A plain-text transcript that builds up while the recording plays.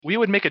we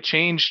would make a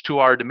change to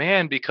our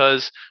demand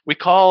because we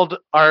called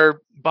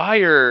our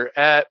buyer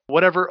at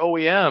whatever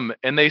OEM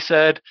and they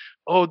said,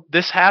 oh,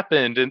 this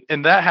happened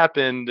and that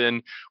happened,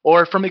 and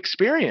or from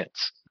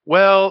experience.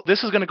 Well,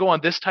 this is going to go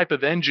on this type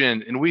of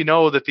engine, and we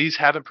know that these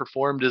haven't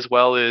performed as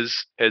well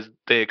as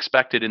they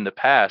expected in the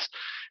past.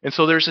 And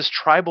so there's this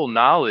tribal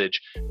knowledge,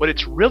 but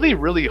it's really,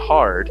 really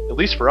hard, at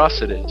least for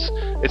us it is.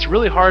 It's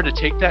really hard to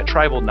take that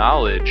tribal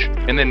knowledge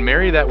and then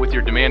marry that with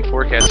your demand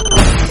forecast.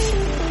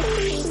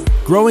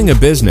 Growing a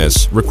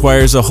business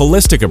requires a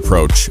holistic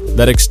approach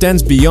that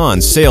extends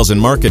beyond sales and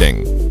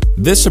marketing.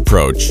 This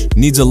approach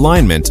needs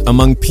alignment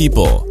among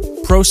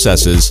people,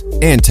 processes,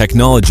 and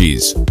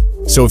technologies.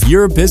 So if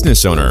you're a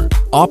business owner,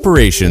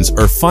 operations,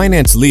 or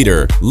finance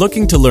leader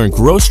looking to learn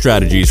growth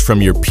strategies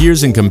from your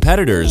peers and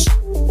competitors,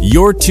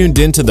 you're tuned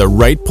into the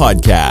right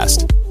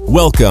podcast.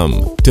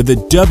 Welcome to the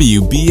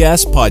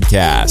WBS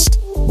Podcast,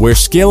 where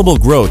scalable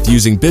growth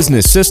using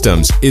business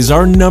systems is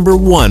our number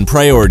one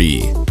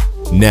priority.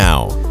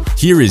 Now,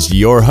 here is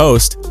your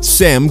host,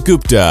 Sam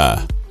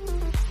Gupta.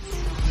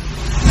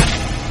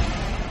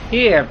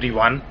 Hey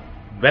everyone,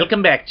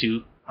 welcome back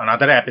to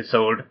another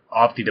episode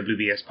of the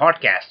WBS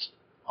Podcast.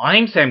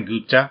 I'm Sam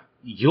Gupta,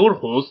 your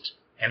host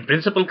and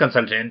principal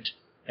consultant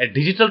at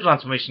digital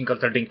transformation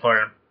consulting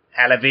firm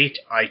Elevate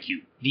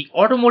IQ. The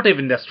automotive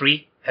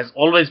industry has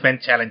always been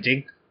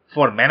challenging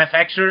for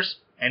manufacturers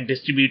and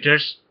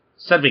distributors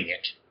serving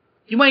it.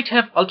 You might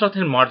have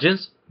ultra-thin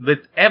margins, with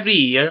every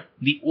year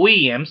the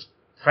OEMs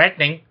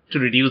threatening to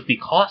reduce the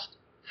cost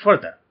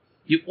further.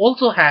 You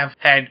also have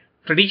had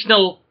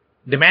traditional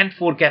demand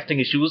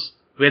forecasting issues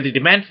where the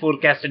demand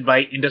forecasted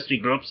by industry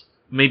groups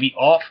may be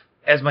off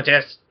as much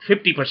as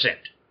 50%.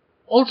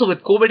 Also,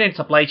 with COVID and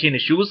supply chain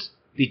issues,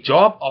 the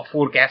job of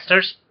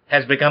forecasters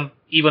has become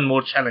even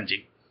more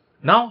challenging.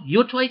 Now,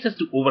 your choice is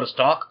to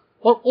overstock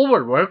or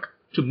overwork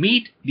to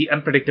meet the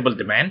unpredictable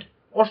demand,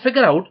 or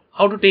figure out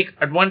how to take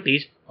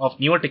advantage of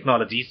newer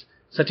technologies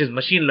such as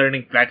machine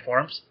learning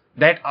platforms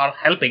that are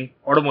helping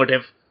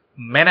automotive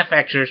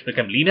manufacturers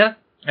become leaner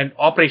and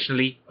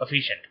operationally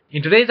efficient.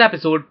 In today's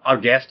episode, our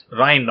guest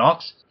Ryan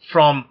Knox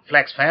from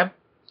FlexFab,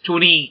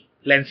 Tony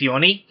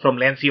Lancioni from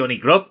Lancioni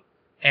Group,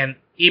 and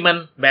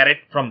Eamon Barrett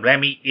from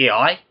Remy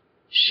AI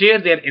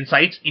share their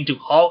insights into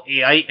how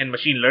AI and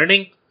machine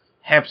learning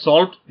have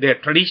solved their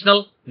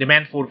traditional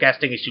demand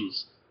forecasting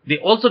issues. They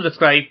also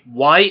describe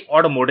why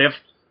automotive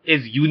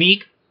is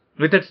unique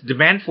with its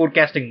demand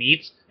forecasting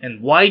needs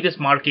and why this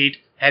market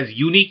has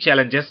unique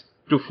challenges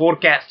to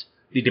forecast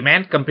the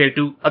demand compared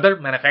to other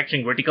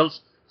manufacturing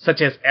verticals such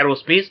as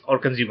aerospace or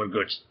consumer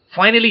goods.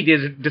 Finally,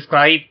 they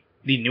describe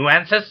the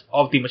nuances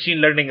of the machine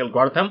learning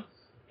algorithm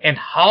and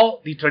how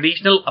the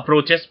traditional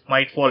approaches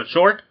might fall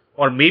short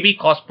or may be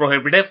cost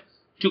prohibitive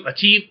to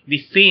achieve the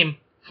same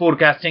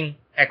forecasting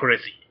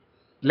accuracy.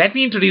 Let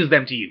me introduce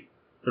them to you.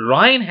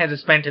 Ryan has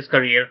spent his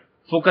career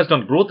focused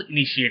on growth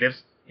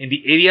initiatives in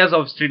the areas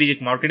of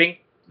strategic marketing,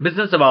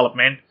 business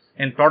development,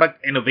 and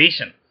product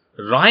innovation.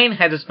 Ryan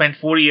has spent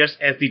 4 years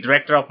as the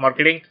Director of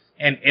Marketing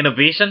and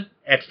Innovation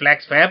at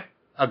FlexFab,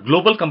 a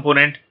global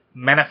component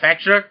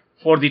manufacturer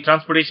for the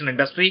transportation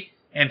industry,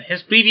 and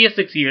his previous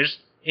 6 years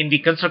in the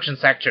construction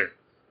sector.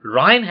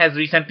 Ryan has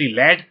recently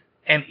led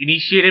an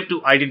initiative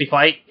to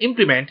identify,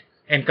 implement,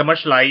 and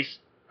commercialize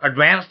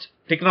advanced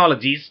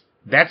technologies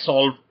that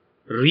solve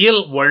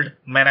real-world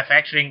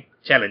manufacturing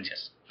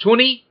challenges.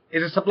 Tony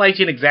is a supply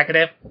chain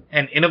executive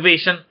and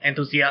innovation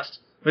enthusiast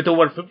with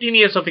over 15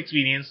 years of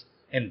experience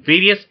in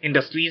various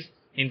industries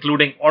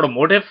including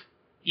automotive,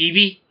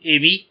 EV,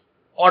 AV,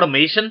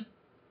 automation,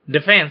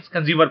 defense,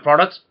 consumer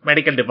products,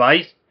 medical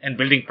device, and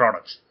building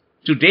products.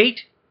 To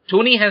date,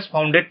 Tony has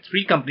founded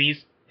 3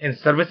 companies in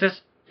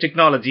services,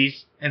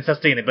 technologies, and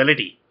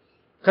sustainability.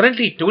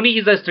 Currently, Tony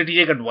is a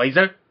strategic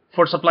advisor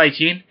for supply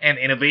chain and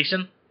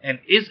innovation and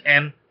is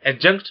an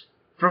adjunct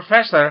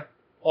professor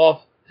of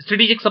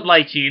strategic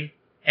supply chain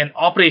and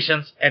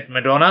operations at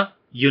Madonna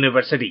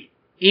University.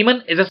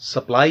 Eamon is a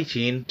supply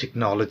chain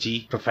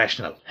technology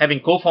professional, having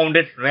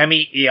co-founded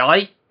Remy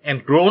AI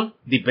and grown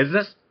the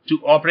business to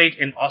operate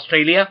in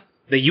Australia,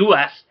 the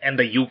US, and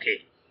the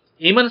UK.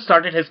 Eamon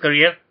started his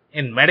career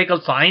in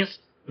medical science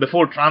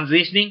before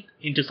transitioning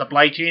into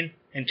supply chain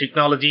and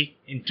technology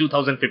in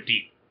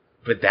 2015.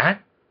 With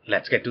that,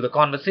 let's get to the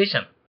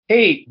conversation.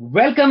 Hey,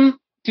 welcome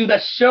to the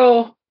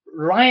show,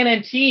 Ryan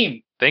and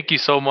team. Thank you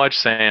so much,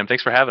 Sam.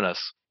 Thanks for having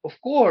us. Of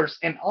course,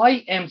 and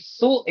I am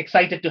so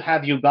excited to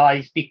have you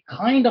guys. The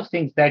kind of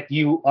things that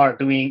you are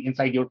doing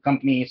inside your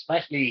company,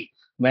 especially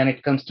when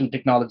it comes to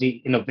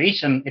technology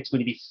innovation, it's going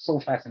to be so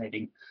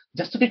fascinating.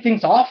 Just to kick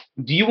things off,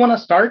 do you want to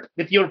start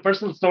with your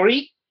personal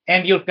story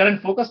and your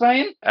current focus,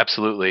 Ryan?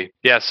 Absolutely.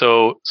 Yeah.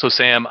 So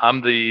Sam,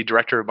 I'm the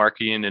Director of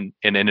Marketing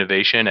and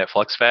Innovation at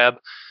FlexFab.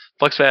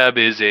 FlexFab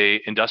is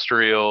a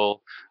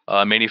industrial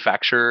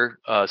manufacturer,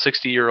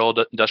 60-year-old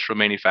industrial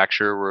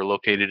manufacturer. We're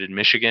located in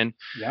Michigan.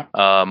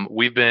 Yeah.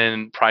 We've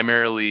been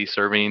primarily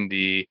serving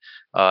the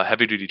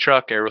heavy-duty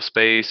truck,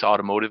 aerospace,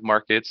 automotive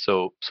markets.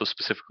 So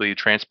specifically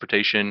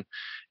transportation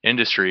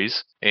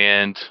industries.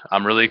 And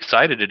I'm really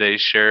excited today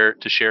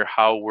to share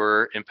how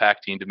we're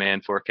impacting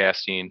demand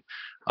forecasting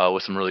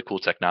with some really cool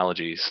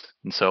technologies.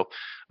 And so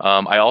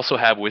I also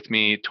have with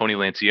me Tony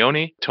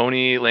Lancioni.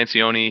 Tony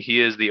Lancioni,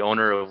 he is the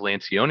owner of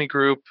Lancioni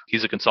Group.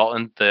 He's a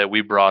consultant that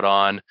we brought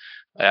on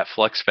at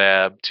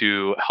FlexFab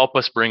to help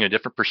us bring a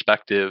different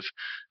perspective.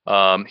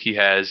 He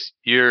has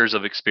years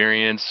of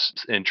experience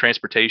in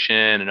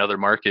transportation and other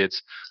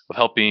markets of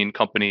helping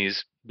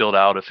companies build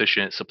out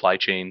efficient supply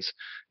chains.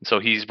 And so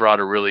he's brought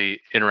a really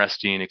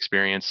interesting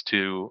experience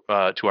to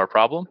our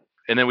problem.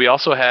 And then we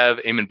also have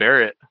Eamon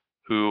Barrett,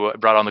 who I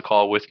brought on the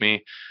call with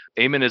me.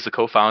 Eamon is the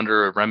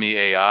co-founder of Remy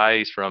AI.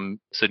 He's from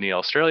Sydney,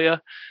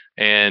 Australia.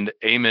 And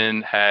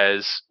Eamon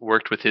has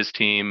worked with his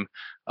team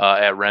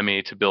at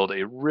Remy to build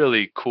a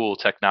really cool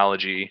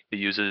technology that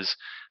uses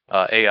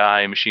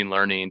AI and machine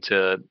learning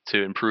to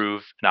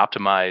improve and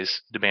optimize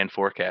demand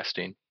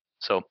forecasting.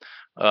 So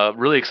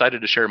really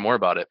excited to share more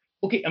about it.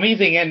 Okay,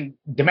 amazing. And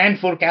demand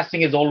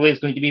forecasting is always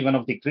going to be one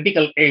of the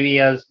critical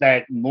areas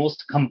that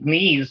most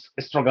companies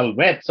struggle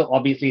with. So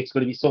obviously, it's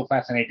going to be so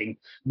fascinating.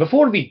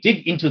 Before we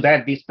dig into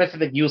that, the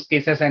specific use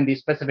cases and the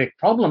specific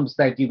problems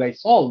that you guys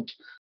solved,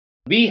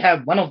 we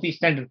have one of these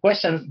standard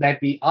questions that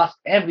we ask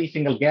every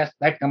single guest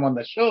that come on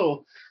the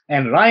show.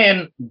 And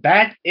Ryan,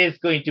 that is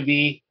going to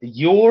be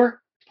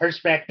your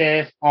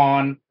perspective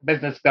on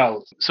business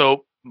growth.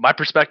 So my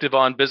perspective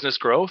on business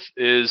growth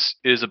is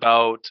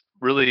about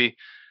really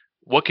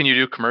what can you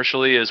do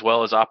commercially as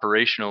well as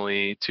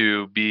operationally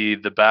to be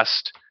the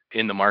best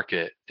in the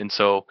market. And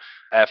so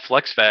at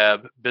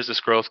FlexFab,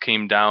 business growth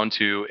came down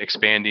to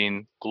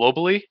expanding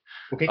globally,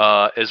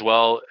 as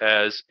well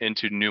as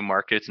into new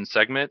markets and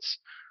segments.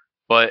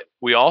 But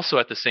we also,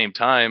 at the same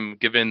time,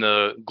 given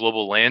the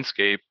global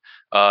landscape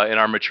in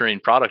our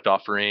maturing product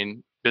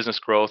offering, business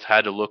growth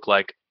had to look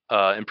like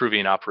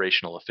improving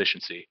operational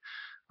efficiency.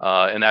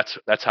 And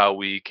that's how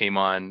we came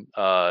on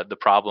the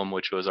problem,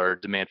 which was our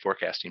demand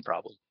forecasting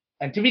problem.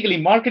 And typically,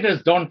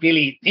 marketers don't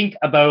really think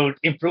about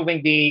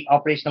improving the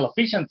operational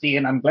efficiency.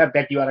 And I'm glad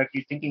that you are at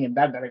least thinking in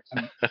that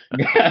direction.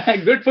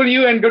 Good for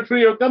you and good for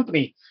your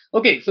company.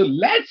 Okay, so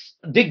let's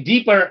dig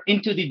deeper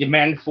into the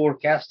demand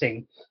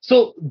forecasting.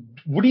 So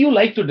would you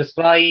like to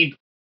describe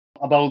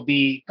about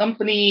the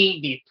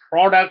company, the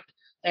product,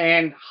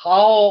 and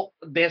how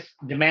this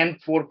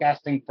demand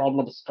forecasting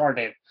problem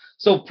started?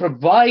 So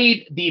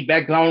provide the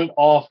background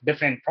of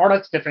different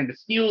products, different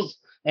SKUs,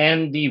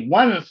 and the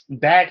ones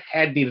that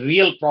had the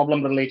real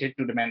problem related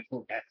to demand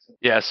forecasting.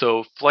 Yeah,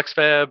 so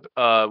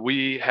FlexFab,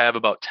 we have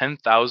about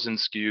 10,000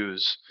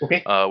 SKUs.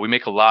 Okay. We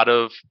make a lot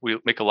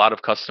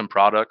of custom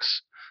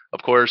products.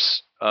 Of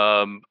course,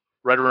 right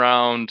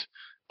around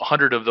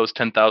 100 of those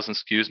 10,000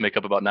 SKUs make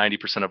up about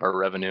 90% of our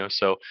revenue.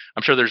 So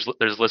I'm sure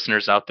there's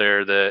listeners out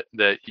there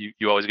that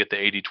you always get the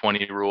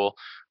 80-20 rule.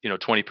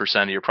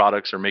 20% of your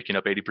products are making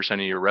up 80% of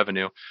your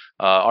revenue.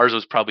 Ours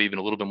was probably even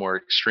a little bit more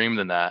extreme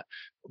than that.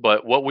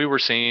 But what we were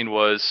seeing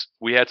was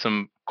we had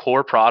some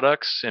core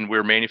products and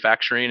we're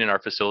manufacturing in our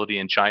facility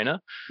in China.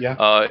 Yeah.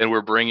 And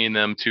we're bringing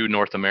them to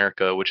North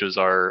America, which is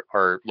our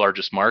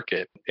largest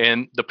market.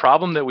 And the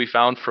problem that we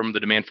found from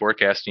the demand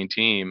forecasting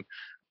team,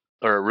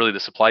 or really the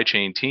supply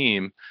chain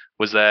team,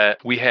 was that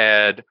we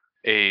had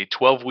a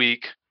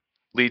 12-week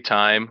lead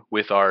time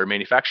with our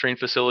manufacturing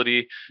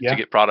facility to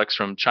get products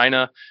from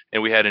China,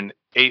 and we had an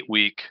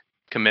 8-week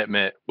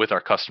commitment with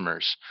our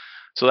customers.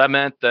 So that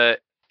meant that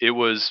it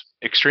was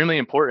extremely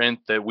important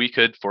that we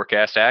could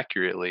forecast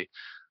accurately.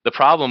 The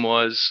problem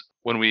was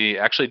when we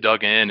actually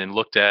dug in and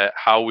looked at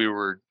how we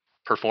were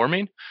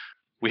performing,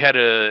 we had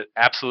a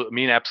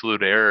mean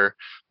absolute error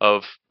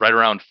of right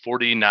around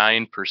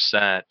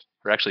 49%,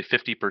 or actually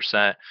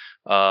 50%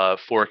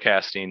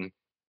 forecasting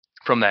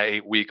from that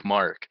 8-week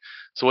mark.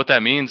 So what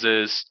that means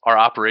is our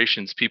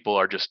operations people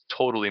are just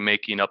totally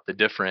making up the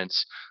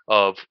difference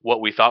of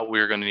what we thought we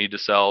were going to need to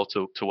sell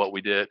to what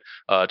we did,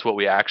 to what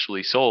we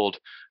actually sold.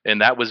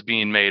 And that was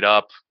being made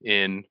up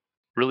in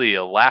really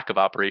a lack of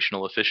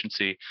operational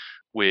efficiency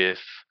with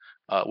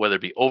whether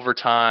it be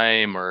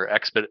overtime or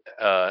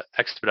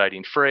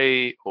expediting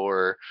freight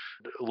or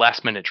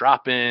last minute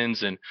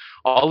drop-ins and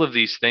all of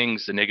these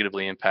things that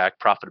negatively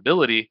impact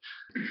profitability.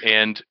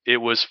 And it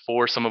was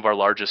for some of our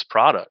largest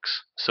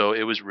products. So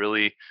it was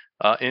really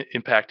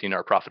impacting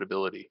our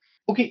profitability.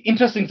 Okay,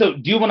 interesting. So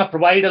do you want to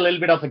provide a little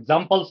bit of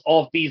examples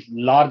of these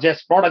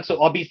largest products?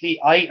 So obviously,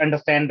 I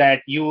understand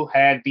that you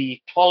had the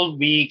 12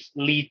 weeks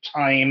lead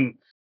time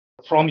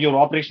from your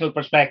operational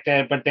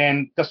perspective, but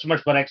then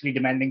customers were actually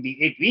demanding the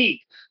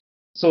 8-week.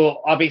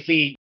 So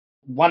obviously,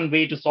 one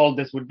way to solve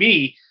this would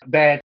be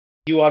that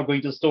you are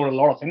going to store a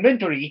lot of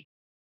inventory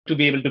to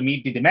be able to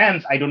meet the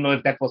demands. I don't know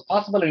if that was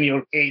possible in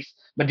your case,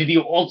 but did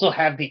you also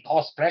have the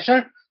cost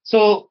pressure?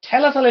 So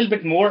tell us a little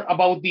bit more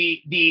about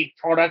the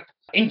product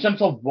in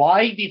terms of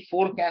why the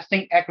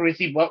forecasting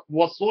accuracy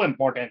was so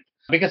important.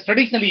 Because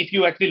traditionally, if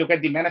you actually look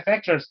at the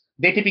manufacturers,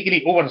 they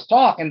typically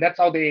overstock, and that's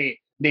how they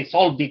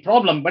solve the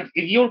problem. But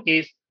in your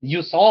case,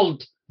 you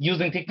solved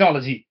using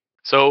technology.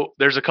 So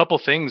there's a couple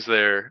things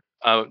there.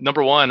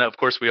 Number one, of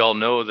course, we all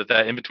know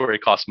that inventory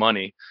costs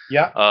money.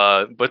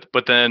 Yeah.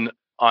 But then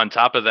on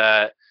top of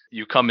that,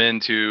 you come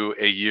into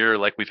a year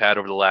like we've had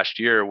over the last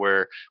year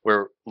where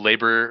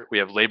we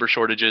have labor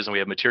shortages and we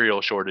have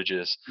material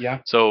shortages. Yeah.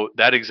 So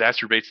that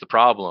exacerbates the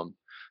problem.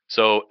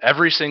 So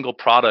every single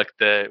product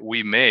that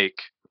we make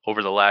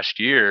over the last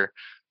year,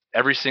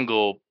 every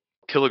single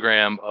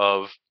kilogram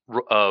of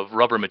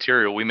rubber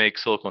material, we make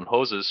silicone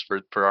hoses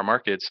for our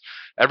markets.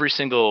 Every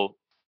single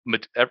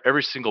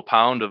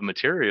pound of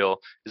material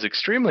is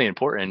extremely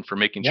important for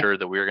making sure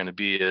that we're going to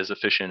be as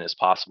efficient as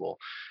possible.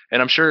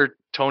 And I'm sure,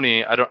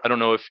 Tony, I don't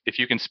know if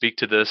you can speak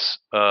to this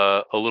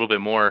a little bit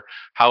more,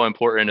 how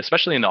important,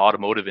 especially in the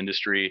automotive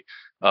industry,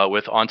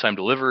 with on-time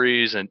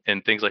deliveries and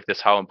things like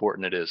this, how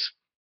important it is.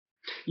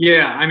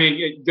 Yeah, I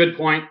mean, good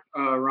point,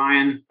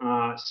 Ryan,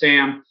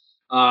 Sam.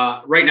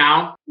 Right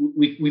now,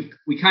 we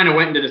kind of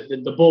went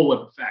into the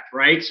bullwhip effect,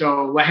 right?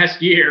 So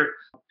last year,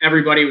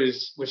 everybody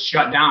was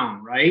shut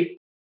down, right?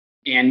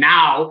 And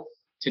now,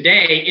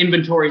 today,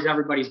 inventory is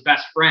everybody's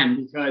best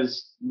friend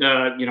because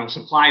the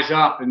supply's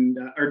up and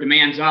or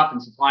demand's up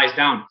and supply's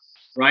down,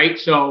 right?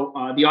 So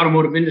the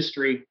automotive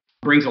industry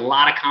brings a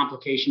lot of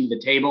complication to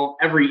the table.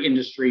 Every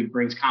industry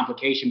brings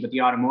complication, but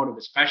the automotive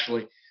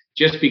especially,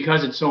 just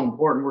because it's so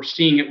important. We're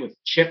seeing it with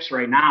chips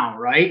right now,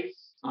 right?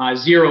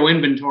 Zero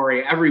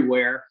inventory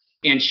everywhere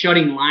and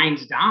shutting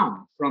lines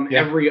down from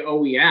every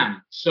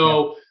OEM.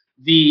 So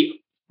the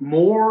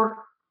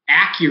more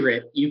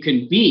accurate you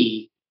can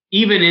be,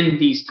 even in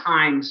these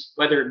times,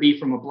 whether it be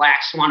from a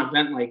black swan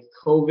event like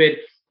COVID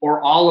or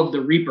all of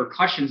the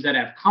repercussions that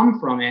have come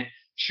from it,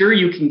 sure,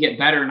 you can get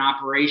better in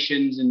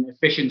operations and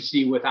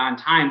efficiency with on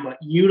time, but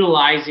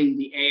utilizing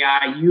the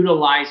AI,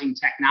 utilizing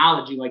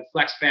technology like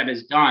FlexFab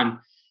has done,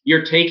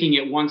 you're taking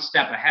it one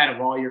step ahead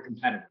of all your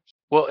competitors.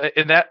 Well,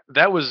 and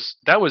that was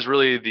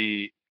really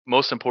the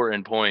most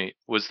important point,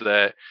 was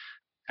that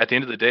at the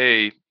end of the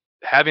day,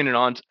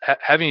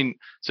 having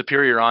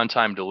superior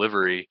on-time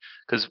delivery,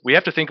 because we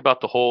have to think about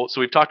the whole. So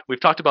we've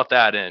talked about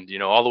that end,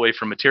 all the way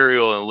from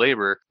material and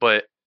labor,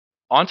 but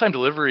on-time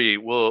delivery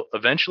will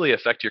eventually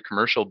affect your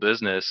commercial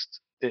business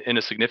in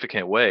a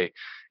significant way.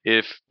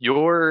 If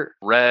you're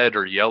red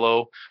or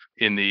yellow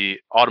in the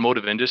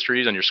automotive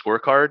industries on your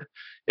scorecard,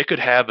 it could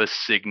have a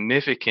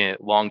significant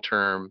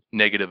long-term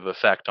negative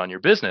effect on your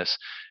business.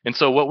 And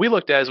so what we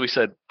looked at is we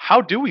said,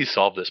 how do we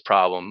solve this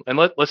problem? And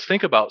let's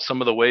think about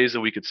some of the ways that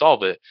we could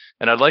solve it.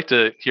 And I'd like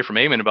to hear from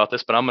Eamon about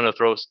this, but I'm going to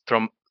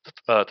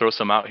throw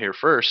some out here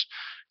first.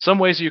 Some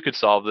ways you could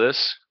solve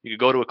this: you could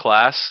go to a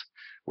class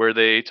where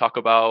they talk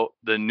about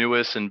the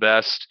newest and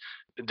best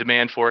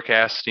demand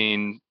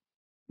forecasting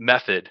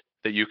method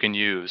that you can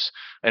use.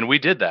 And we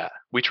did that.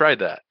 We tried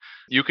that.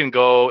 You can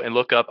go and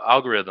look up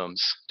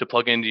algorithms to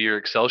plug into your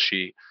Excel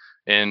sheet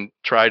and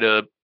try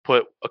to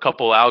put a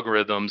couple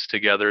algorithms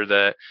together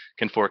that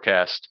can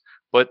forecast.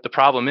 But the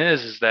problem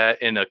is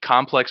that in a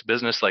complex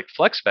business like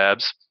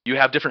FlexFabs, you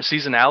have different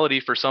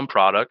seasonality for some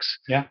products.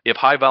 Yeah. You have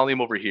high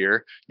volume over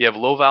here. You have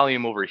low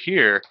volume over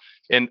here.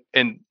 And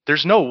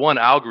there's no one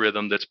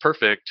algorithm that's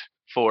perfect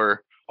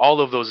for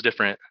all of those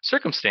different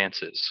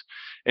circumstances.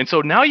 And so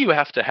now you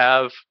have to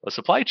have a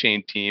supply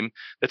chain team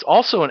that's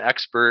also an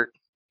expert,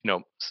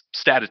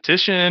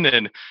 statistician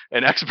and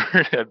an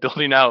expert at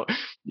building out,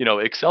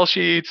 Excel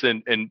sheets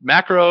and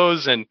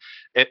macros, and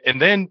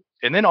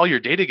then all your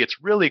data gets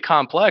really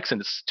complex and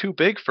it's too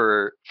big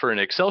for an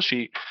Excel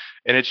sheet.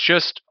 And it's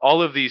just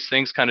all of these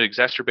things kind of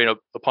exacerbate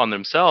upon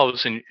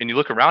themselves. And you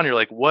look around, you're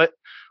like, what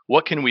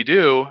can we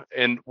do?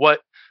 And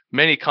what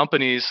many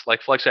companies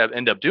like FlexFab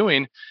end up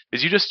doing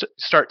is you just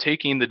start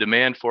taking the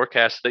demand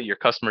forecasts that your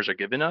customers are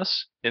giving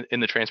us in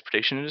the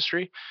transportation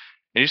industry,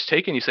 and you just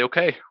take it and you say,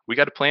 okay, we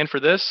got a plan for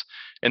this.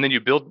 And then you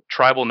build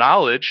tribal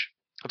knowledge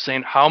of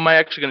saying, how am I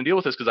actually going to deal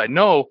with this? Because I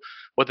know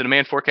what the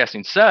demand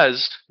forecasting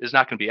says is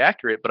not going to be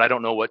accurate, but I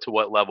don't know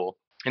what level.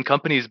 And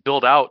companies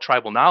build out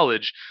tribal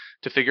knowledge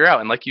to figure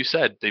out. And like you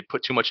said, they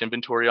put too much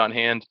inventory on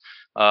hand,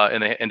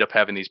 and they end up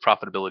having these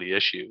profitability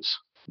issues.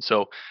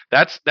 So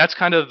that's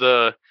kind of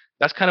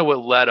what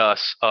led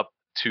us up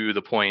to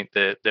the point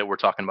that we're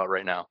talking about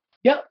right now.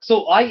 Yeah,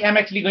 so I am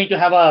actually going to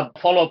have a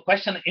follow-up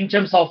question in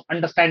terms of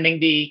understanding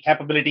the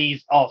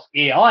capabilities of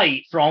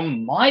AI.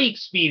 From my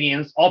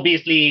experience,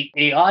 obviously,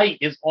 AI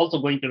is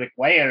also going to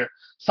require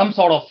some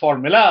sort of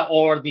formula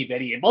or the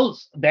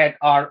variables that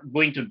are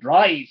going to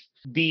drive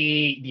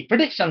the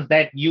predictions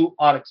that you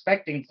are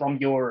expecting from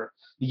your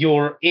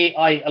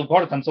AI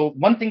algorithm. So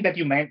one thing that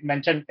you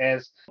mentioned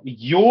is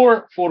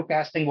your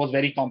forecasting was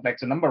very complex.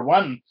 So number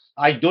one,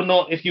 I don't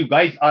know if you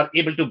guys are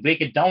able to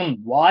break it down.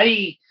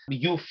 Why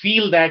you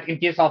feel that in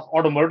case of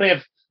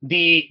automotive,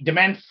 the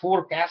demand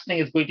forecasting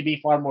is going to be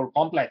far more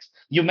complex?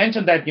 You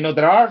mentioned that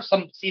there are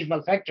some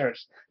seasonal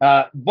factors,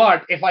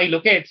 but if I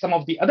look at some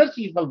of the other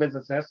seasonal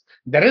businesses,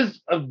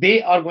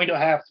 they are going to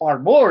have far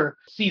more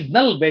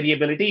seasonal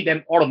variability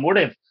than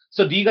automotive.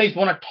 So do you guys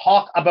want to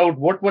talk about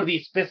what were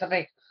the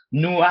specific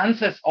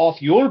nuances of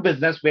your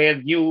business where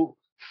you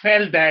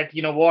felt that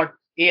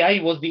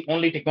AI was the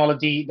only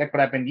technology that could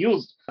have been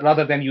used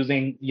rather than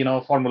using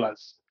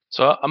formulas?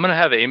 So I'm going to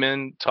have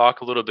Eamon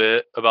talk a little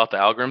bit about the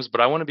algorithms,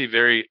 but I want to be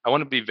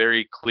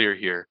very clear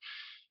here.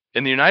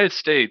 In the United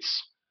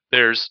States,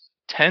 there's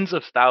tens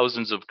of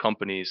thousands of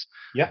companies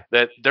Yeah.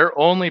 that their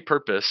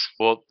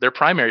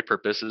primary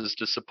purpose is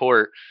to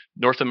support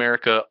North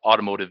America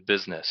automotive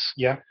business.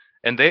 Yeah.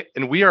 And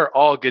we are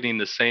all getting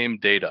the same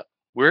data.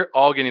 We're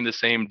all getting the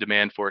same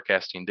demand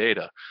forecasting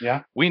data.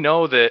 Yeah. We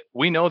know that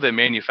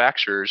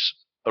manufacturers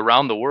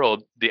around the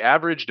world, the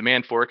average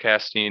demand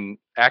forecasting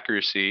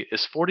accuracy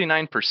is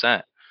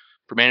 49%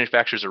 for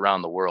manufacturers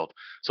around the world.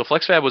 So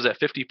FlexFab was at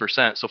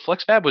 50%. So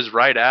FlexFab was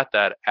right at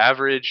that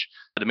average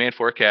demand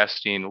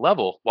forecasting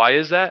level. Why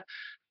is that?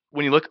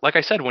 When you look, like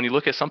I said, when you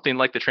look at something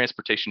like the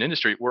transportation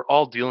industry, we're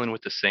all dealing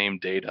with the same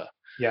data.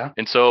 Yeah.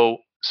 And so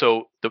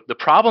the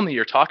problem that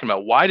you're talking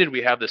about, why did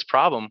we have this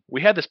problem?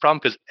 We had this problem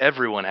because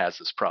everyone has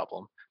this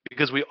problem,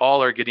 because we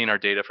all are getting our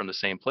data from the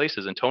same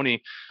places. And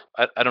Tony,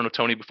 I don't know,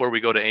 Tony, before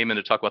we go to Eamon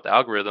to talk about the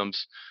algorithms,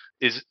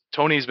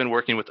 Tony's been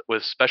working with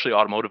especially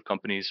automotive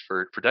companies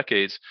for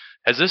decades.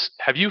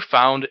 Have you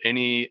found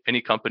any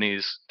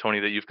companies, Tony,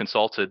 that you've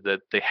consulted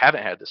that they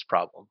haven't had this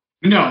problem?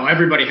 No,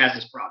 everybody has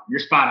this problem. You're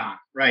spot on,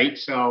 right?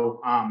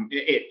 So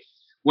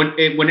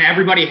when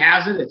everybody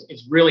has it,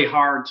 it's really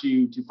hard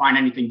to find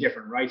anything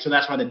different, right? So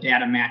that's why the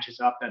data matches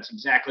up. That's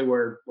exactly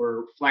where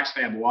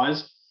FlexFab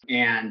was,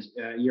 and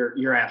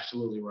you're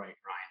absolutely right,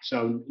 Ryan.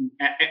 So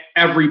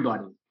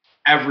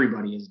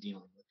everybody is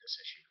dealing with this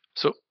issue.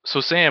 So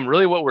Sam,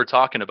 really what we're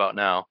talking about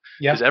now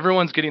is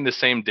everyone's getting the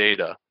same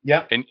data.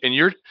 Yeah. And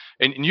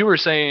you were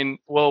saying,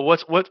 well,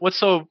 what's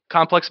so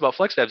complex about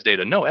FlexFab's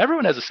data? No,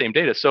 everyone has the same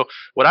data. So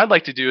what I'd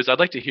like to do is I'd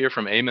like to hear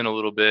from Eamon a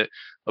little bit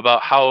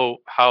about how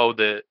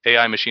the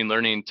AI machine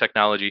learning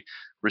technology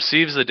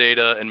receives the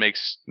data and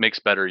makes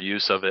better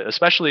use of it.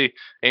 Especially,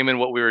 Eamon,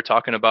 what we were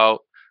talking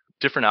about,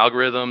 different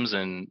algorithms,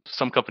 and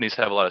some companies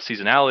have a lot of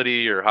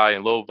seasonality or high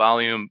and low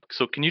volume.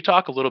 So can you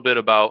talk a little bit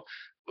about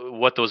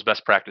what those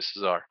best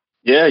practices are?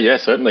 Yeah,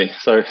 certainly.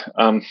 So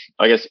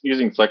I guess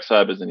using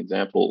FlexFab as an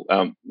example,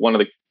 one of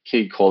the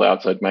key call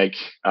outs I'd make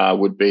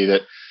would be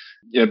that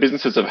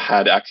businesses have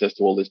had access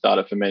to all this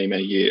data for many,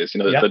 many years.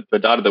 The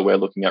data that we're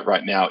looking at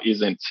right now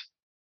isn't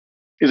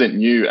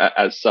new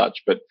as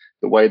such, but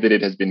the way that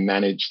it has been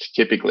managed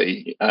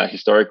typically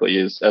historically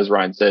is, as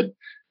Ryan said,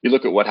 you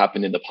look at what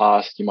happened in the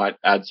past, you might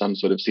add some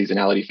sort of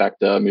seasonality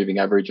factor, moving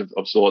average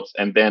of sorts,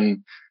 and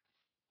then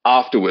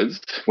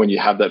afterwards, when you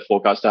have that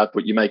forecast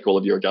output, you make all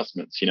of your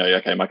adjustments.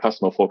 Okay, my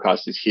customer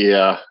forecast is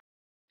here,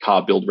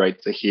 car build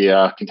rates are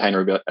here,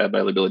 container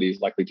availability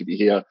is likely to be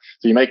here.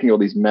 So you're making all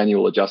these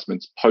manual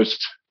adjustments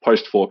post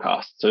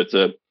forecast. So it's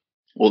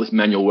all this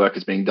manual work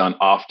is being done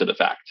after the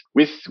fact.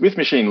 With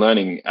machine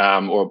learning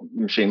or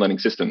machine learning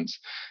systems,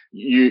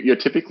 you're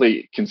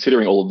typically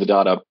considering all of the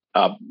data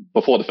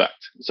before the fact.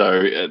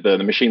 So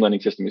the machine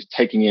learning system is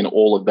taking in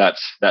all of that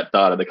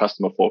data, the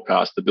customer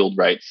forecast, the build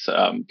rates,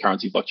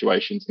 currency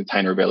fluctuations,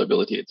 container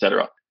availability,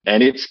 etc.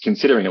 And it's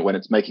considering it when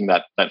it's making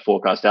that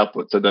forecast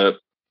output. So the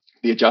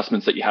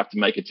adjustments that you have to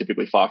make are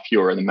typically far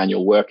fewer, and the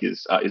manual work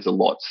is a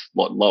lot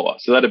lower.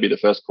 So that'd be the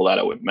first call out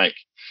I would make.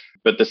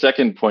 But the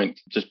second point,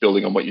 just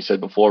building on what you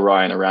said before,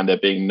 Ryan, around there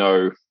being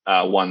no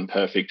one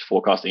perfect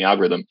forecasting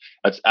algorithm,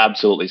 that's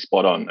absolutely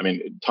spot on. I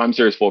mean, time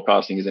series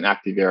forecasting is an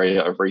active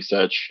area of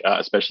research,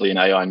 especially in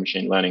AI and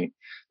machine learning.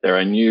 There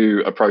are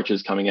new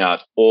approaches coming out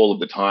all of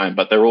the time,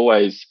 but they're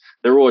always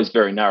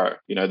very narrow.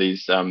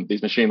 These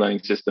machine learning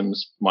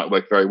systems might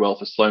work very well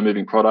for slow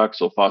moving products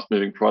or fast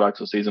moving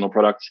products or seasonal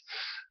products,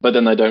 but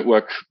then they don't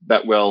work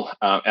that well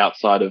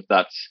outside of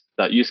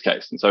that use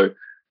case. And so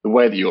the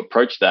way that you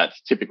approach that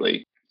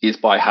typically is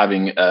by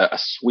having a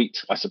suite,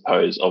 I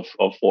suppose, of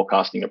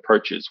forecasting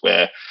approaches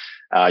where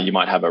you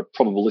might have a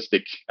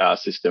probabilistic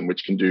system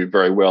which can do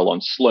very well on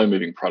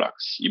slow-moving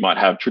products. You might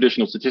have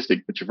traditional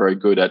statistics which are very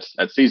good at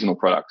seasonal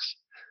products.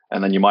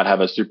 And then you might have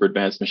a super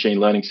advanced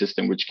machine learning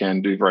system which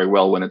can do very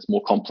well when it's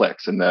more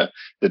complex and the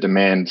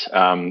demand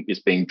is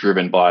being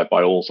driven by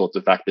all sorts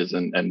of factors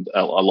and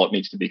a lot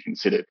needs to be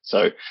considered.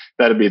 So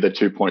that'd be the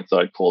 2 points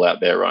I'd call out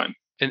there, Ryan.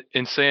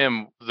 And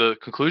Sam, the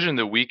conclusion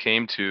that we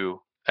came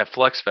to at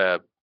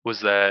FlexFab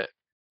was that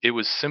it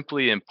was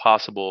simply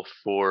impossible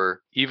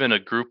for even a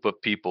group of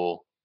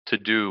people to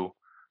do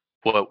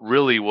what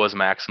really was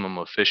maximum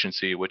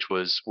efficiency, which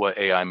was what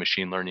AI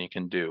machine learning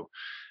can do.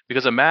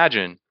 Because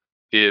imagine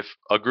if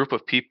a group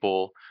of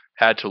people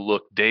had to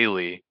look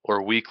daily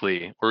or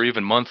weekly or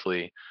even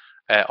monthly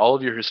at all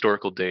of your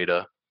historical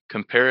data,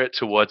 compare it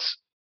to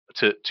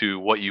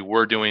what you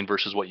were doing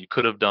versus what you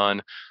could have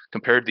done,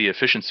 compared the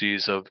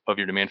efficiencies of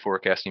your demand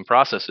forecasting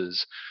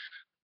processes,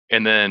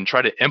 and then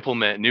try to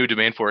implement new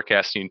demand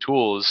forecasting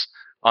tools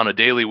on a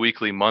daily,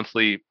 weekly,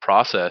 monthly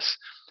process.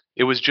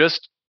 It was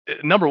just,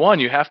 number one,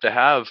 you have to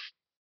have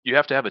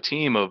a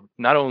team of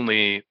not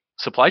only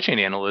supply chain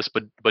analysts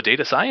but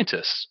data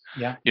scientists,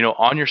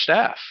 on your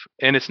staff.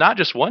 And it's not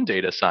just one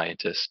data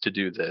scientist to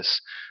do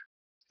this.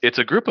 it's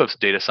a group of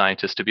data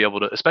scientists to be able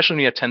to, especially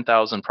when you have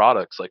 10,000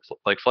 products like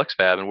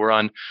FlexFab, and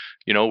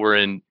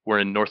we're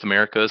in North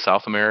America,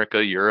 South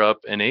America, Europe,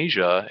 and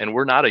Asia, and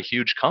we're not a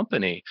huge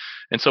company.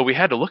 And so we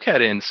had to look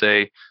at it and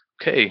say,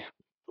 okay,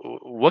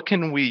 what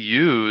can we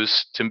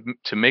use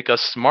to make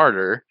us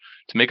smarter,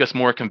 to make us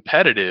more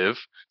competitive?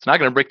 It's not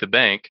going to break the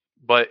bank,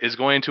 but is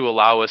going to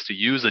allow us to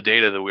use the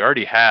data that we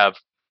already have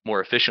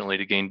more efficiently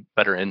to gain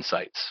better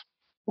insights.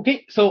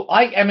 Okay, so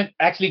I am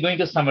actually going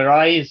to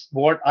summarize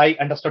what I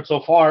understood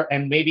so far,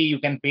 and maybe you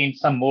can paint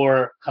some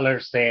more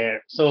colors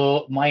there.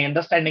 So my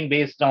understanding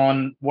based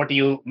on what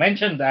you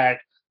mentioned, that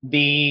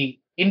the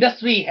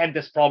industry had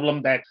this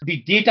problem that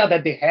the data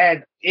that they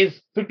had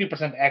is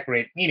 50%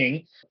 accurate,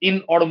 meaning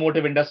in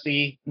automotive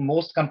industry,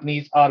 most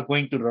companies are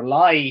going to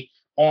rely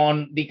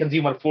on the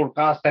consumer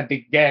forecast that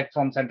they get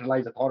from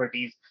centralized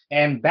authorities.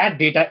 And that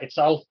data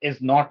itself is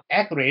not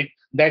accurate,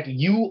 that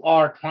you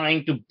are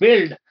trying to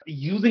build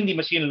using the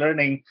machine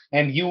learning,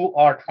 and you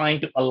are trying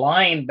to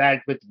align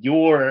that with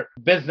your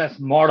business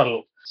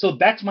model. So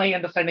that's my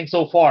understanding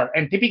so far.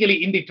 And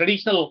typically in the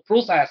traditional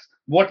process,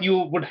 what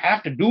you would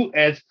have to do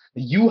is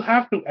you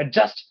have to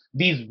adjust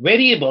these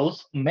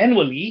variables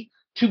manually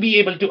to be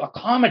able to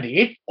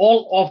accommodate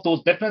all of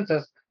those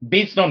differences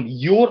based on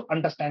your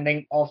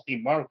understanding of the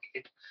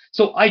market.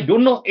 So I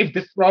don't know if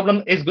this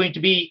problem is going to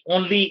be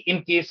only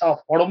in case of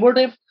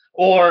automotive,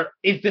 or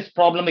if this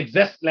problem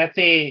exists, let's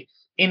say,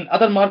 in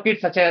other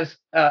markets such as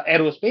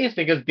aerospace,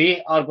 because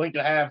they are going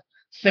to have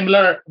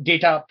similar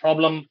data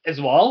problem as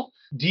well.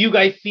 Do you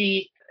guys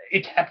see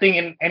it happening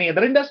in any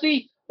other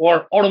industry,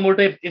 or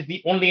automotive is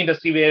the only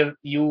industry where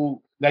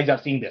you guys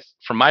are seeing this?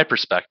 From my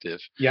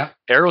perspective, yeah,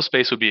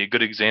 aerospace would be a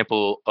good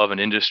example of an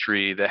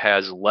industry that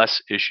has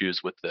less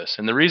issues with this.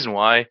 And the reason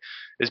why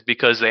is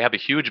because they have a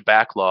huge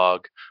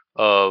backlog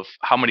of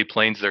how many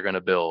planes they're going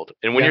to build.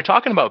 And when you're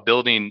talking about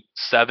building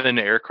 7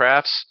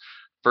 aircrafts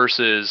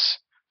versus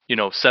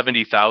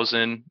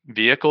 70,000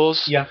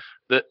 vehicles,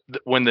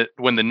 when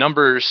the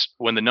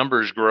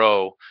numbers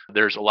grow,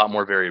 there's a lot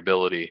more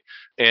variability.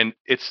 And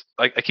it's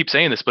like I keep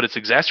saying this, but it's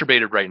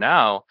exacerbated right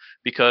now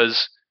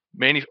because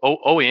many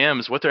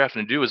OEMs, what they're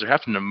having to do is they're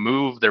having to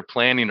move their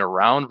planning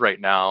around right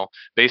now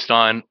based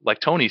on, like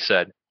Tony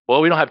said,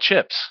 well, we don't have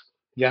chips.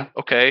 Yeah.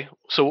 Okay.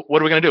 So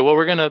what are we going to do? Well,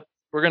 we're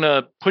going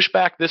to push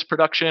back this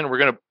production. We're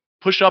going to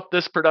push up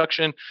this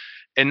production.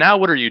 And now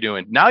what are you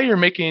doing? Now you're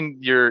making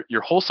your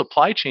whole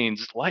supply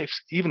chain's life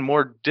even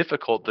more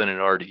difficult than it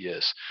already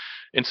is.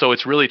 And so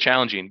it's really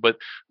challenging. But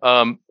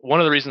one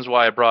of the reasons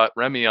why I brought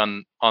Remy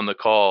on the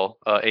call,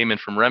 Eamon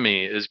from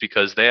Remy, is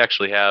because they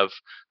actually have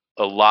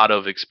a lot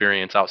of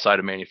experience outside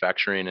of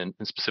manufacturing and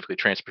specifically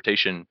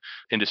transportation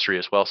industry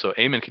as well. So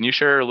Eamon, can you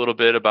share a little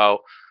bit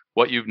about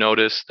what you've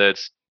noticed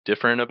that's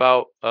different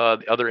about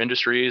the other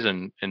industries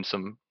and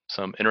some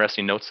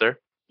interesting notes there?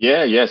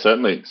 Yeah,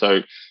 certainly. So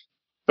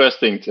first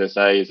thing to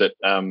say is that,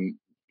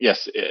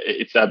 yes,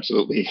 it's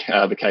absolutely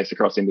the case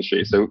across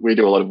industries. So we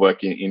do a lot of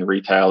work in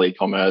retail,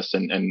 e-commerce,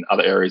 and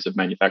other areas of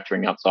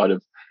manufacturing outside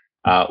of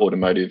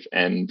automotive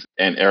and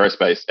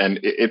aerospace. And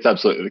it's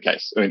absolutely the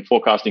case. I mean,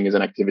 forecasting is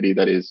an activity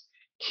that is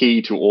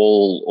key to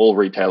all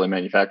retail and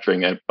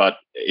manufacturing, but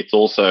it's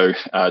also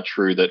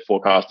true that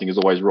forecasting is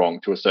always wrong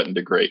to a certain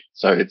degree.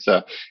 So it's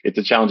a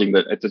challenge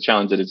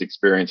that is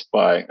experienced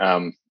by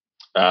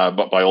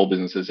all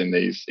businesses in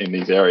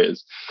these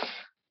areas.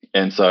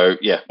 And so,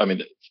 yeah, I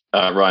mean,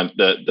 Ryan,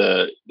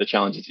 the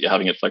challenges that you're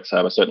having at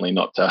FlexFab are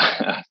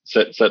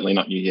certainly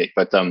not unique,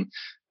 but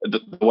the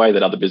way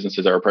that other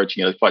businesses are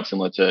approaching it is quite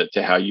similar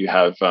to how you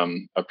have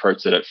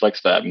approached it at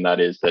FlexFab, and that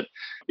is that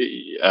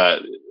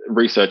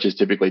research is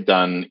typically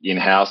done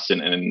in-house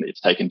and it's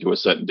taken to a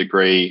certain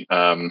degree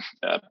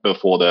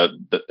before the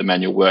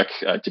manual work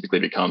typically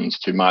becomes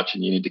too much,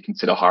 and you need to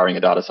consider hiring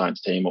a data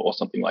science team or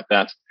something like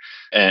that.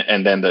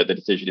 And then the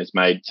decision is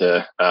made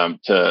to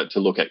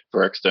look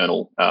for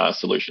external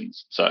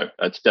solutions. So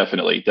it's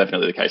definitely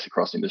the case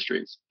across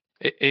industries.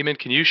 Eamon,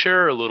 can you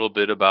share a little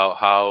bit about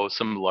how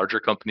some larger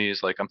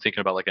companies, like I'm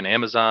thinking about like an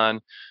Amazon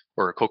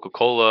or a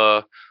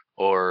Coca-Cola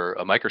or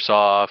a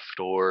Microsoft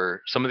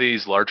or some of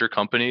these larger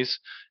companies,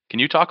 can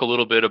you talk a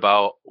little bit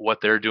about what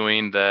they're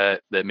doing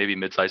that maybe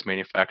mid-sized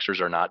manufacturers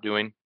are not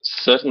doing?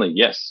 Certainly,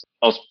 yes.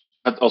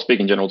 I'll speak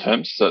in general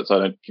terms, so I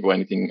don't give away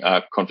anything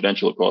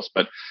confidential, of course.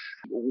 But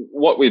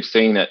what we've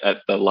seen at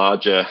the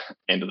larger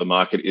end of the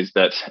market is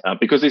that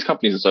because these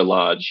companies are so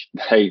large,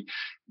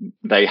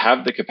 they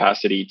have the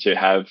capacity to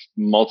have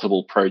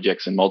multiple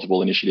projects and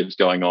multiple initiatives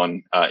going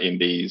on in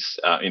these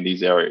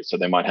areas. So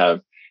they might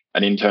have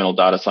an internal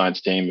data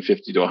science team of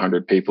 50 to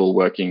 100 people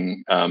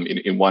working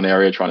in one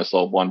area trying to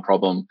solve one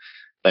problem.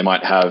 They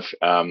might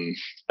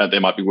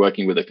be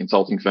working with a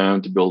consulting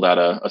firm to build out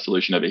a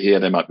solution over here.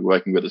 They might be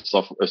working with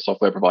a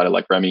software provider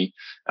like Remy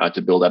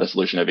to build out a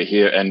solution over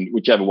here. And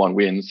whichever one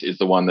wins is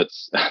the one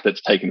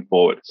that's taken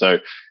forward. So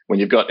when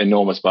you've got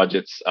enormous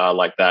budgets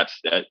like that,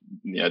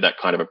 that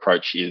kind of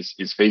approach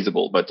is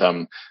feasible. But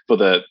for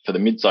the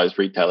mid-sized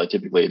retailer,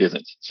 typically it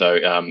isn't. So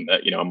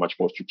a much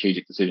more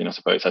strategic decision, I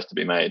suppose, has to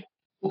be made.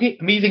 Okay,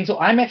 amazing. So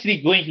I'm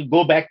actually going to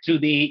go back to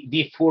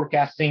the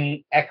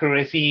forecasting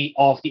accuracy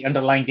of the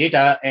underlying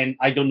data. And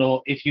I don't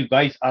know if you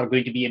guys are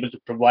going to be able to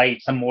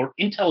provide some more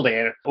intel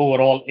there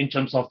overall in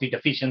terms of the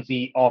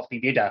deficiency of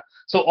the data.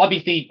 So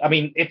obviously, I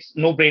mean, it's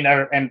no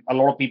brainer, and a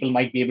lot of people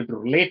might be able to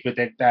relate with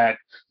it that,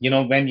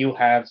 when you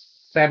have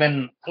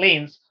 7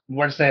 planes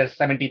versus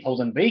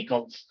 70,000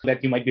 vehicles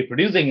that you might be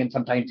producing, and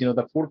sometimes,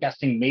 the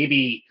forecasting may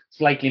be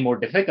slightly more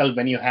difficult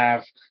when you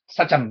have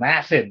such a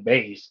massive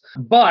base.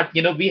 But,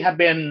 we have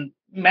been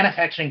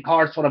manufacturing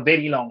cars for a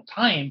very long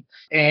time.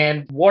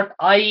 And what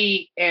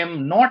I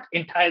am not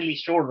entirely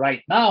sure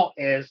right now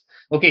is,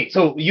 okay,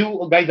 so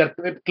you guys are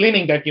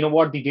claiming that,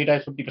 the data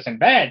is 50%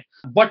 bad,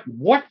 but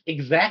what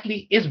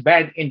exactly is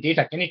bad in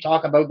data? Can you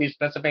talk about these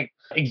specific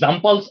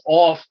examples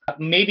of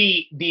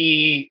maybe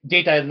the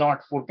data is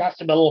not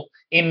forecastable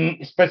in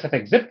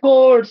specific zip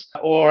codes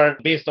or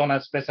based on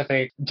a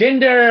specific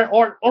gender,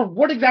 or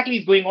what exactly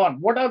is going on?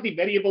 What are the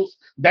variables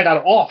that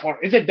are off? Or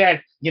is it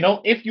that,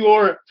 if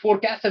your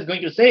forecast is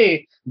going to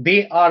say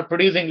they are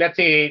producing, let's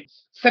say,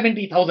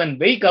 70,000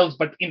 vehicles,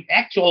 but in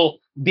actual,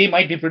 they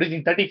might be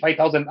producing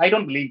 35,000. I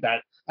don't believe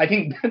that. I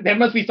think there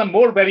must be some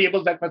more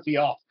variables that must be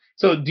off.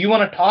 So do you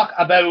want to talk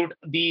about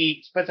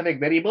the specific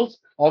variables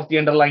of the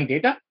underlying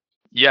data?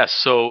 Yes.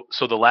 So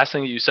the last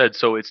thing that you said,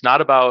 so it's not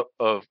about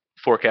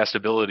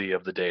forecastability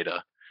of the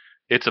data.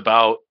 It's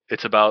about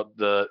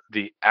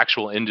the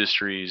actual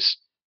industry's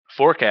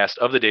forecast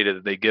of the data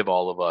that they give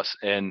all of us.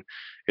 And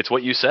it's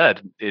what you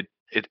said. It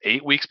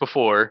 8 weeks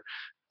before,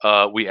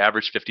 we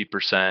averaged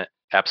 50%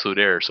 absolute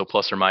error, so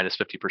plus or minus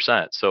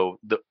 50%. So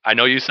I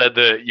know you said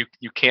that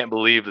you can't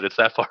believe that it's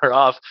that far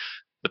off,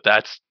 but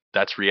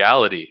that's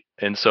reality.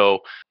 And so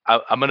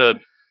I'm gonna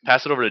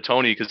pass it over to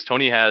Tony, because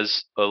Tony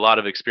has a lot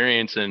of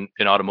experience in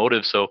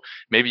automotive. So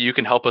maybe you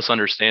can help us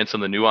understand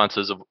some of the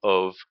nuances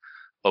of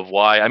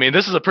why. I mean,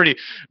 this is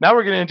now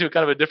we're getting into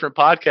kind of a different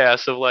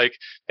podcast of like,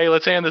 hey,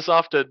 let's hand this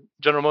off to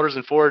General Motors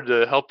and Ford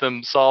to help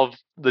them solve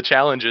the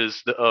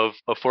challenges of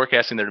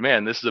forecasting their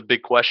demand. This is a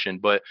big question,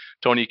 but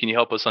Tony, can you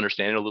help us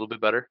understand it a little bit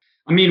better?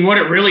 I mean, what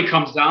it really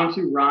comes down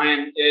to,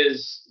 Ryan,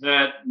 is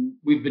that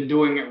we've been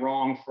doing it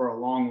wrong for a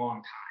long, long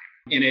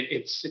time. And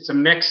it's a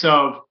mix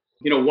of,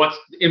 what's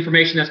the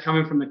information that's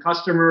coming from the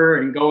customer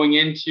and going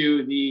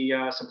into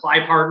the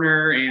supply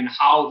partner, and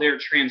how they're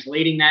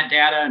translating that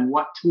data and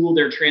what tool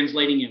they're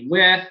translating it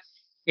with.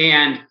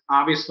 And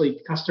obviously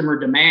customer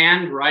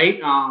demand,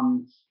 right?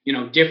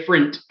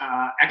 Different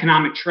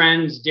economic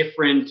trends,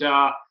 different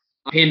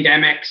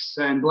pandemics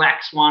and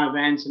black swan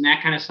events and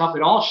that kind of stuff.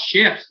 It all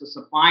shifts the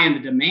supply and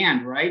the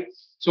demand, right?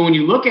 So when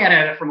you look at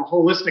it from a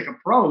holistic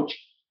approach,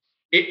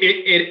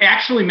 it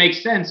actually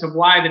makes sense of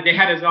why the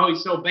data is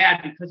always so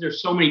bad, because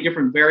there's so many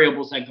different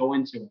variables that go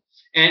into it.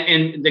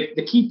 And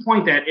the key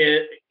point that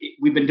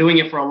we've been doing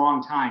it for a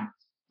long time,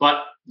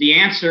 but the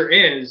answer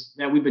is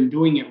that we've been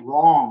doing it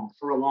wrong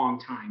for a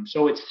long time.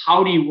 So it's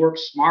how do you work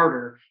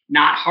smarter,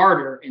 not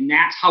harder? And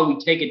that's how we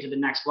take it to the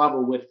next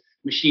level with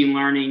machine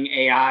learning,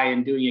 AI,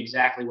 and doing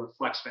exactly what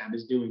FlexFab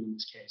is doing in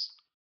this case.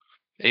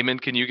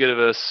 Eamon, can you give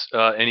us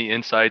any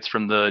insights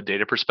from the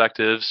data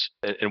perspectives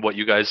and what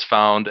you guys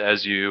found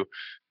as you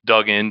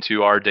dug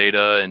into our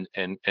data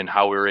and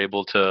how we were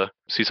able to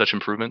see such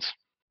improvements?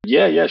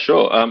 Yeah,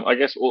 sure. I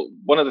guess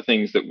one of the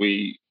things that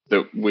we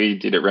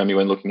did at REMI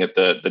when looking at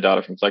the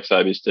data from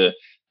FlexFab is to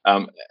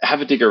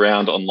have a dig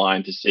around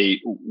online to see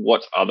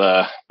what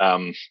other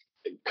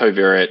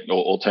covariate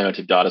or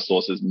alternative data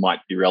sources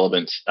might be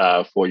relevant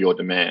for your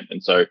demand.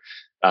 And so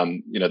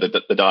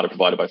the data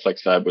provided by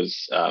FlexFab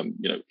was,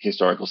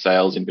 historical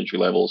sales,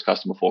 inventory levels,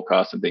 customer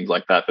forecasts, and things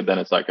like that. But then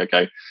it's like,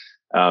 okay,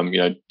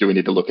 do we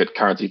need to look at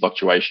currency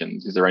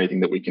fluctuations? Is there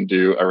anything that we can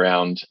do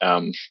around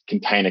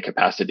container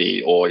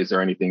capacity, or is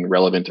there anything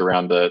relevant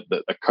around the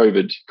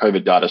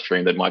COVID data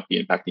stream that might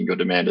be impacting your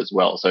demand as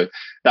well? So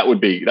that would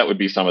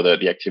be some of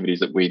the activities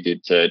that we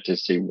did to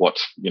see what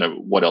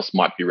else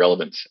might be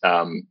relevant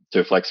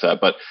to FlexFab.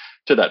 But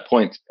to that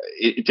point,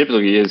 it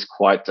typically is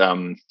quite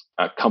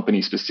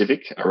company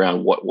specific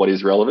around what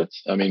is relevant.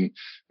 I mean,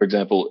 for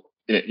example,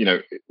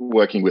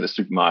 working with a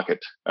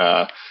supermarket,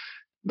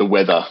 the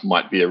weather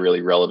might be a really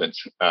relevant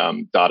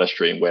data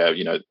stream where,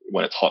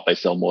 when it's hot, they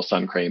sell more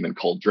sun cream and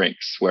cold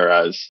drinks.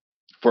 Whereas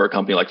for a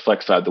company like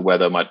FlexFab, the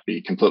weather might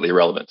be completely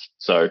irrelevant.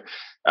 So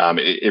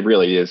it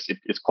really is,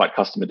 it's quite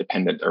customer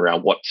dependent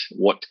around what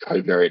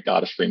covariate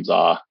data streams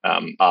are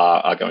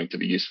going to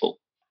be useful.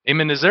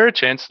 Eamon, is there a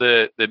chance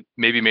that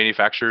maybe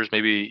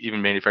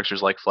even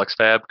manufacturers like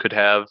FlexFab could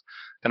have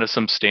kind of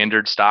some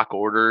standard stock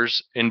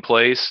orders in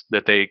place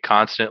that they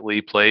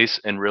constantly place,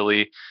 and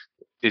really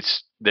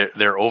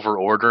they're over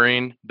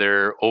ordering,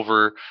 they're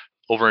over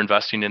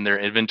investing in their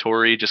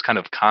inventory just kind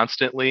of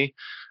constantly?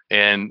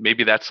 And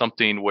maybe that's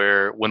something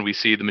where when we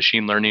see the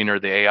machine learning or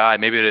the AI,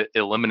 maybe it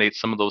eliminates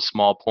some of those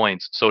small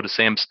points. So to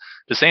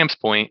Sam's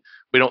point,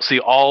 we don't see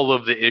all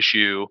of the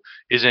issue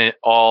isn't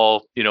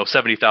all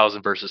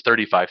 70,000 versus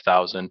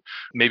 35,000.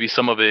 Maybe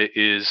some of it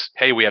is,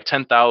 hey, we have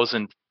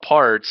 10,000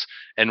 parts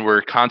and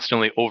we're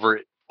constantly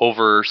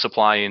over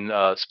supplying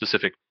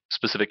specific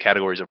specific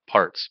categories of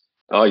parts.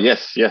 Oh,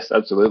 yes,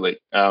 absolutely.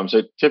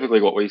 So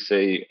typically what we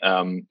see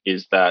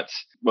is that,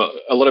 well,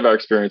 a lot of our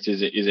experience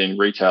is in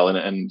retail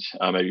and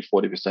maybe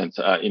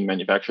 40% in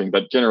manufacturing,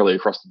 but generally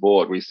across the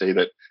board, we see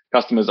that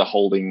customers are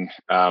holding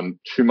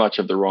too much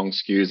of the wrong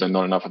SKUs and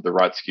not enough of the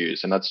right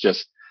SKUs. And that's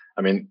just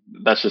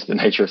the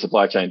nature of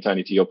supply chain,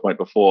 Tony, to your point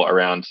before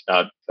around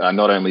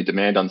not only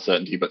demand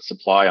uncertainty, but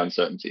supply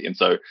uncertainty. And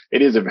so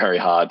it is a very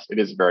hard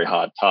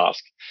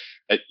task.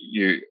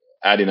 You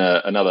add in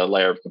another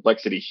layer of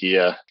complexity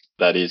here,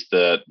 that is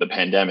the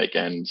pandemic,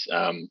 and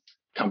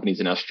companies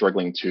are now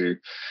struggling to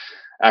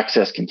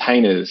access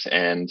containers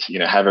and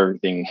have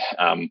everything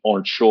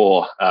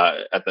onshore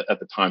at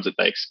the times that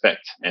they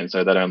expect, and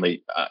so that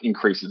only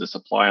increases the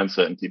supply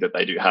uncertainty that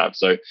they do have.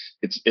 So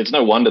it's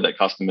no wonder that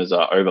customers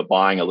are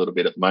overbuying a little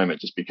bit at the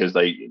moment, just because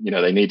they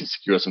need to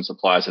secure some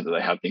supplies so that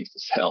they have things to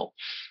sell.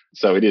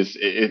 So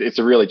it's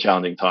a really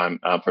challenging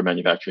time for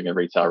manufacturing and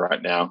retail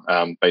right now,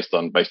 based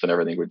on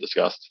everything we've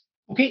discussed.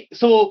 Okay,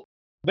 so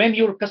when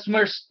your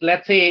customers,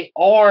 let's say,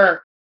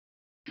 are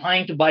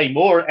trying to buy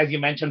more, as you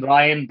mentioned,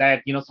 Ryan,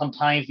 that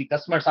sometimes the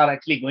customers are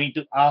actually going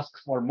to ask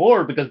for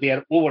more because they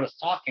are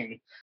overstocking.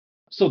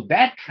 So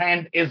that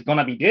trend is going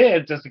to be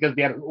there just because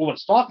they are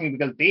overstocking,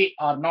 because they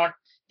are not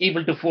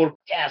able to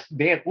forecast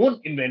their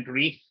own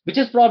inventory, which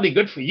is probably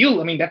good for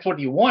you. I mean, that's what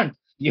you want.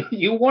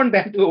 You want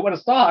them to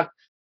overstock,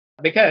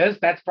 because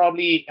that's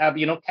probably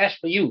cash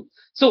for you.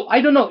 So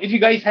I don't know if you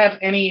guys have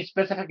any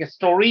specific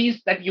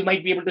stories that you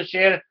might be able to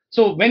share.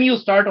 So when you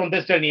start on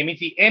this journey, I mean,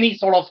 see any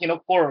sort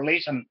of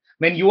correlation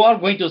when you are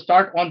going to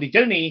start on the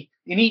journey.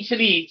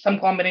 Initially, some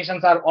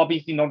combinations are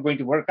obviously not going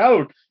to work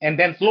out, and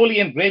then slowly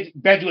and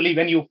gradually,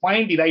 when you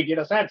find the right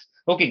data sets,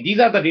 okay, these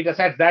are the data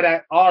sets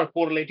that are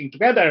correlating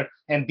together,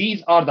 and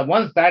these are the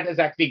ones that is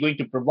actually going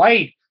to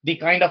provide the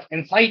kind of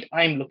insight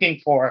I'm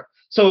looking for.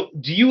 So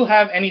do you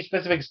have any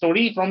specific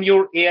story from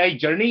your AI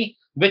journey?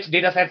 Which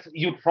data sets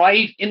you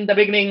tried in the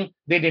beginning,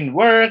 they didn't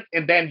work,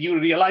 and then you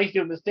realized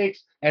your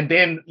mistakes, and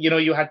then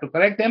you had to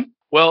correct them?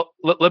 Well,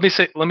 let me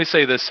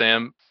say this,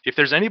 Sam. If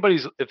there's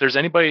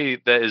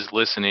anybody that is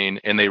listening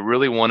and they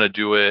really want to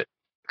do it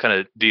kind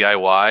of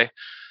DIY,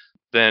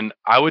 then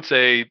I would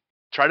say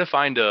try to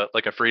find a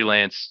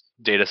freelance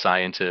data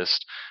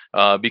scientist,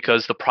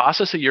 because the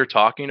process that you're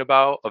talking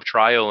about of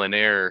trial and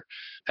error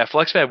at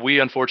FlexFab, we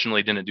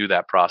unfortunately didn't do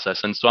that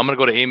process. And so I'm going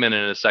to go to Eamon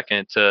in a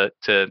second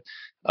to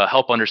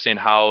help understand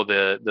how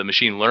the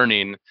machine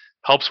learning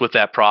helps with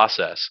that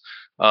process.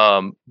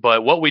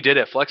 But what we did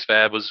at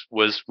FlexFab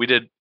was we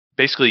did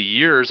basically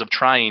years of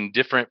trying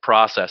different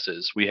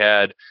processes. We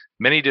had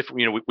many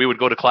different, we would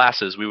go to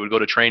classes, we would go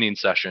to training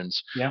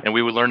sessions, and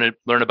we would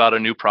learn about a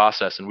new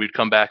process, and we'd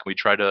come back and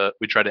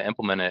we try to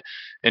implement it.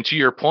 And to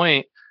your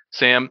point,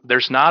 Sam,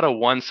 there's not a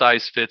one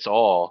size fits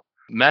all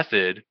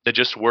method that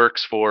just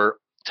works for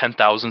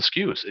 10,000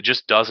 SKUs. It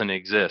just doesn't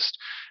exist.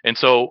 And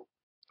so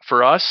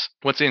for us,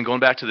 once again, going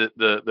back to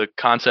the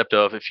concept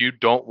of, if you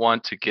don't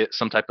want to get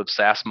some type of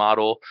SaaS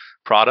model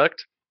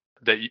product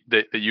that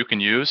you can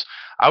use,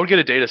 I would get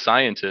a data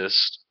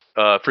scientist,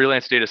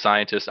 freelance data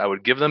scientist. I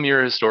would give them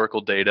your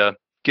historical data,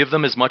 give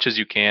them as much as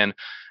you can,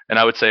 and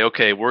I would say,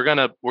 okay, we're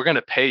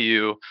gonna pay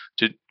you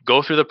to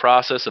go through the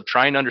process of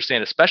trying to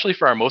understand, especially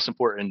for our most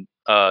important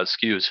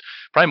SKUs.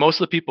 Probably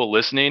most of the people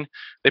listening,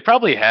 they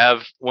probably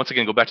have, once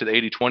again, go back to the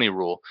 80-20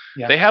 rule.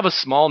 Yeah. They have a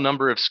small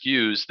number of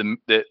SKUs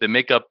that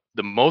make up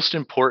the most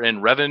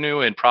important revenue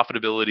and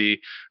profitability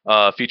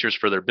features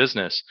for their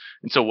business.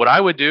 And so what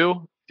I would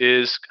do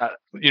is,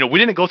 we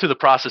didn't go through the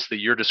process that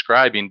you're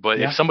describing, but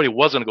if somebody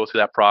was going to go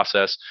through that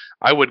process,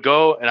 I would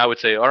go and I would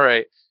say, all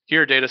right,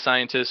 here, data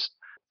scientists,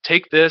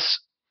 take this,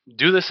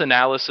 do this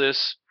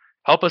analysis,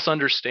 help us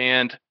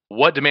understand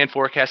what demand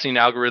forecasting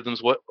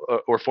algorithms,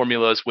 or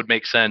formulas would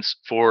make sense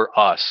for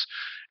us.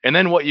 And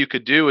then what you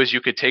could do is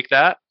you could take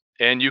that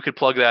and you could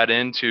plug that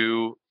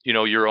into,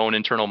 your own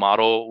internal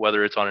model,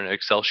 whether it's on an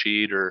Excel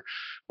sheet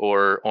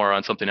or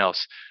on something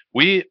else.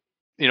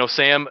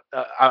 Sam,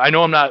 I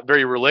know I'm not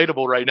very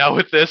relatable right now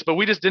with this, but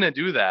we just didn't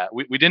do that.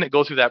 We didn't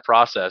go through that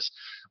process.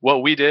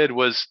 What we did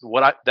was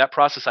that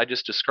process I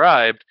just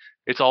described.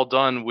 It's all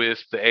done with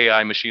the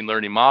AI machine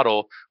learning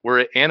model, where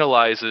it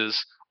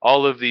analyzes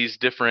all of these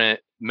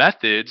different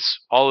methods,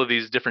 all of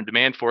these different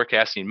demand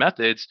forecasting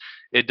methods.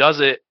 It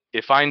does it.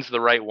 It finds the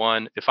right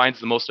one. It finds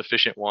the most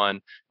efficient one,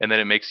 and then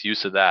it makes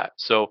use of that.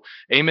 So,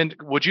 Eamon,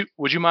 would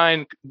you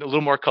mind a little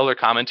more color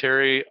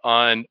commentary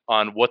on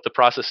what the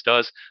process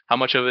does? How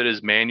much of it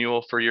is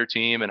manual for your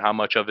team, and how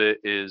much of it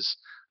is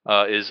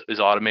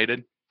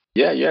automated?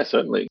 Yeah,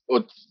 certainly.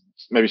 Well,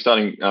 maybe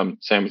starting,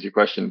 Sam, with your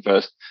question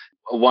first.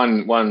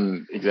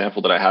 One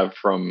example that I have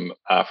from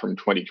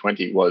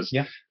 2020 was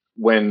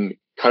when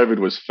COVID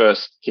was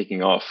first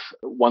kicking off.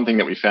 One thing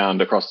that we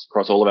found across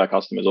all of our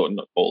customers, or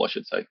not all, I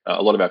should say,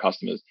 a lot of our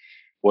customers,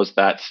 was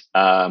that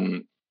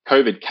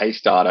COVID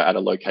case data at a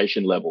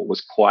location level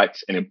was quite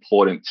an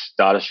important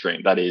data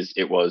stream. That is,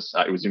 it was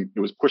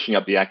pushing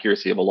up the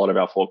accuracy of a lot of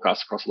our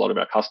forecasts across a lot of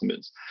our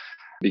customers.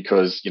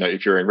 because,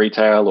 if you're in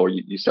retail or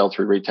you sell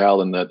through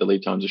retail and the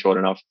lead times are short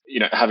enough,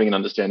 having an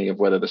understanding of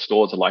whether the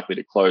stores are likely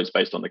to close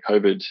based on the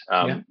COVID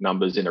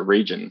numbers in a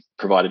region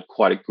provided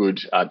quite a good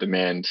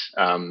demand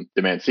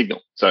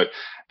signal. So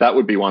that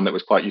would be one that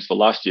was quite useful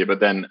last year. But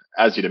then,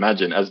 as you'd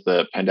imagine, as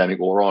the pandemic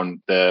wore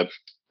on, the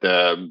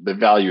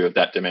value of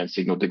that demand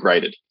signal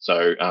degraded.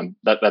 So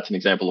that's an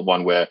example of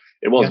one where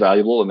it was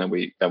valuable, and then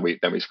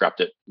we scrapped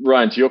it.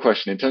 Ryan, to your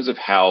question, in terms of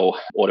how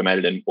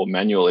automated or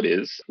manual it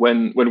is,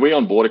 when we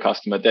onboard a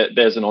customer,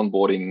 there's an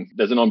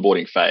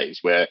onboarding phase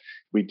where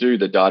we do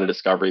the data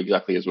discovery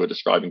exactly as we were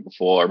describing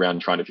before, around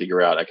trying to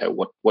figure out, okay,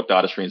 what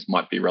data streams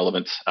might be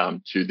relevant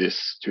to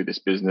this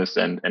business,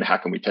 and how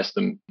can we test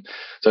them.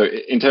 So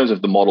in terms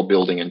of the model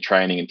building and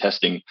training and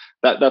testing,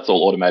 that's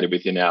all automated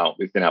within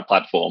our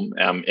platform,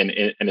 and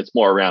it's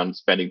more around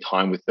spending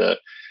time with the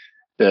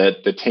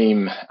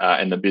team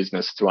and the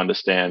business to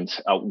understand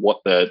what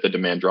the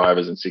demand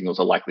drivers and signals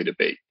are likely to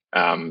be.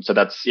 So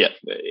that's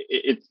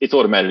it's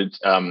automated.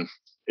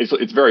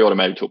 It's very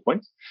automated to a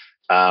point.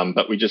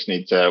 But we just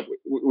need to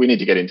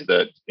get into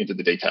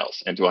the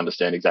details and to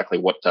understand exactly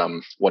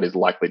what is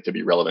likely to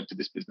be relevant to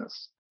this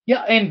business.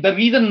 Yeah, and the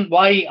reason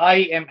why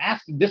I am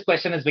asking this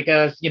question is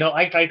because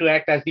I try to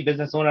act as the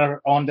business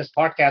owner on this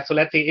podcast. So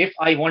let's say if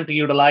I want to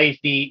utilize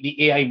the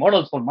AI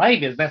models for my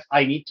business,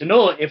 I need to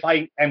know if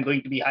I am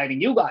going to be hiring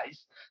you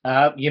guys.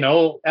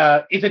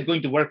 Is it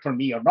going to work for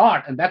me or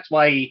not? And that's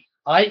why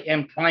I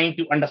am trying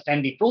to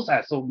understand the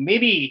process. So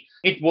maybe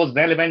it was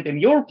relevant in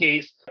your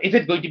case. Is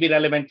it going to be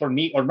relevant for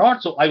me or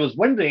not? So I was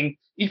wondering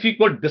if you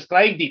could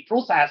describe the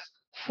process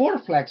for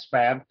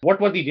FlexFab. What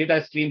were the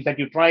data streams that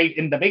you tried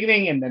in the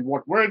beginning, and then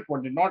what worked,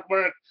 what did not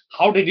work?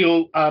 How did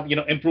you,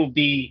 improve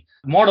the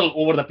model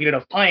over the period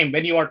of time?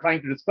 When you are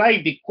trying to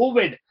describe the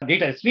COVID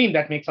data stream,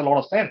 that makes a lot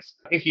of sense.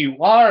 If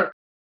you are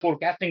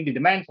forecasting the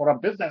demand for a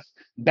business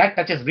that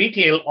touches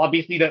retail,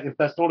 obviously if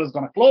the store is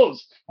going to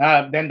close,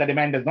 then the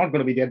demand is not going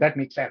to be there. That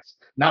makes sense.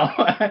 Now,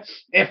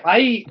 if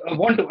I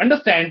want to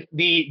understand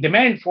the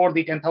demand for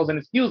the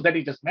 10,000 SKUs that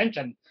you just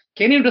mentioned,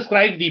 can you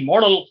describe the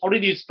model? How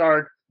did you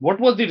start? What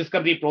was the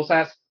discovery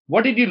process?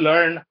 What did you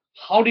learn?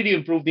 How did you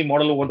improve the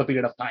model over the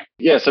period of time?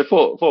 Yeah, so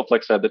for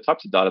FlexFab, the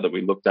types of data that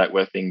we looked at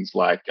were things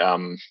like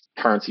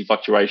currency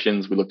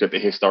fluctuations. We looked at the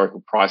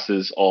historical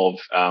prices of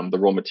the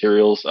raw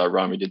materials.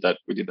 Ryan, we did that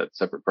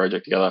separate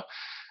project together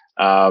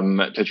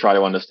to try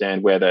to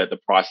understand where the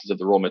prices of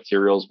the raw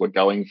materials were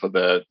going for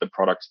the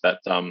products that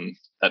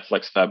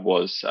FlexFab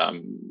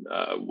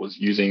was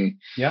using.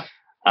 Yeah.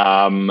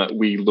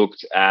 We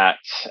looked at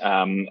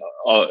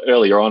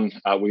earlier on.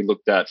 We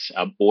looked at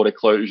border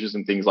closures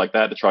and things like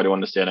that to try to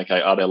understand. Okay,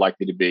 are there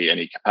likely to be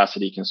any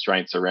capacity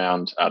constraints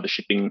around the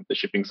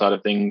shipping side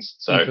of things?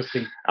 So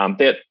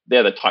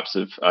they're the types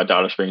of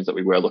data streams that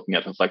we were looking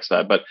at for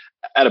FlexFab. But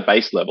at a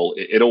base level,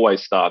 it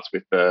always starts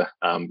with the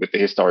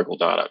historical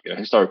data.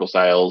 Historical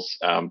sales,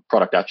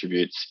 product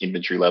attributes,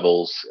 inventory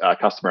levels,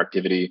 customer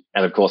activity,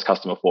 and of course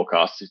customer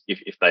forecasts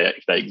if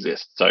they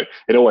exist. So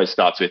it always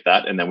starts with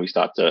that, and then we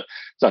start to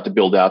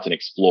build out and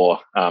explore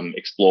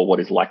what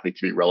is likely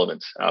to be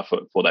relevant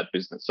for that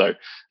business. So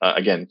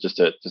again, just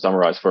to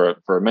summarize,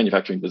 for a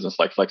manufacturing business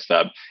like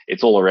FlexFab,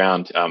 it's all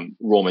around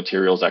raw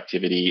materials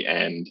activity,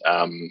 and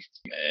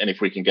if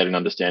we can get an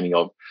understanding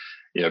of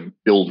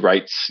build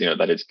rates,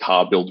 that is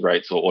car build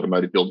rates or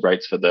automotive build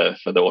rates for the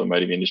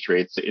automotive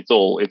industry, it's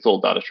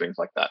all data streams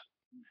like that.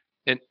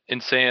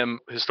 And Sam,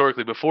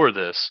 historically before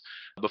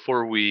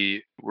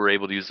we were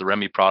able to use the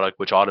Remi product,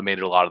 which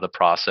automated a lot of the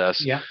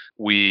process,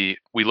 we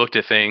looked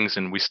at things,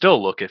 and we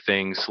still look at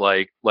things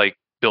like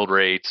build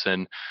rates,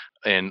 and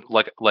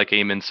like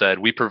Eamon said,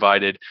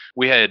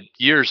 we had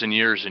years and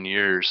years and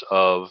years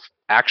of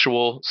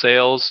actual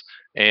sales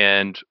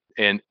and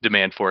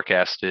demand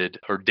forecasted,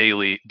 or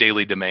daily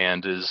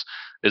demand is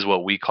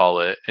what we call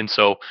it. And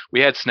so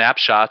we had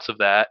snapshots of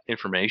that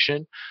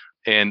information.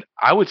 And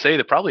I would say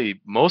that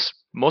probably most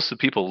of the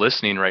people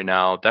listening right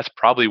now, that's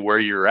probably where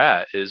you're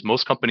at, is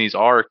most companies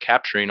are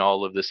capturing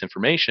all of this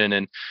information.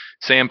 And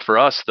Sam, for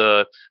us,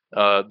 the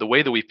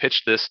way that we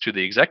pitched this to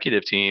the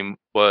executive team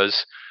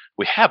was,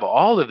 we have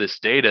all of this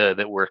data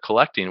that we're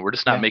collecting. We're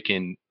just not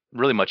making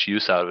really much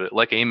use out of it.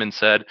 Like Eamon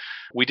said,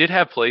 we did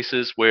have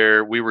places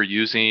where we were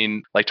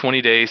using like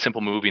 20-day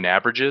simple moving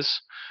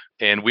averages,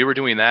 and we were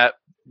doing that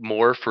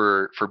more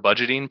for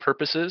budgeting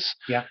purposes.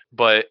 Yeah.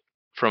 But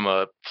from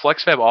a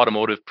FlexFab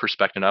automotive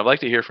perspective, I'd like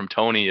to hear from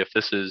Tony if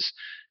this is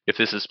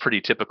pretty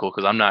typical,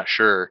 because I'm not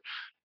sure.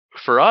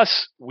 For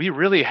us, we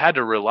really had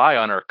to rely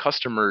on our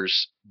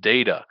customers'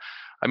 data.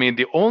 I mean,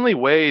 the only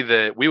way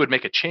that we would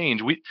make a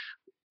change,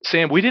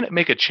 Sam, we didn't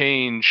make a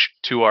change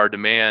to our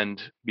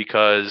demand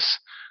because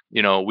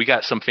we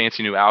got some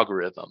fancy new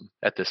algorithm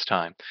at this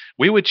time.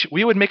 We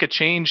would make a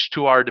change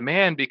to our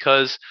demand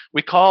because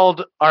we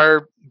called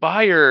our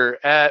buyer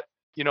at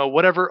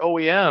whatever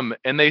OEM,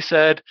 and they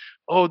said,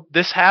 oh,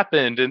 this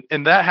happened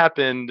and that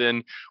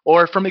happened,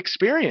 or from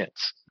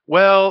experience,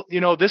 well,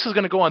 this is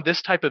going to go on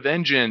this type of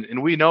engine,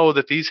 and we know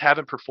that these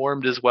haven't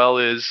performed as well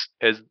as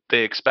they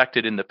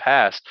expected in the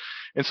past.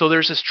 And so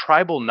there's this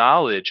tribal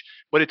knowledge.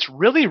 but it's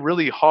really,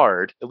 really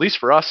hard, at least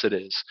for us it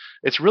is.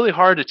 It's really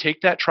hard to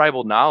take that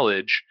tribal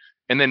knowledge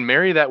and then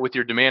marry that with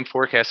your demand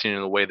forecasting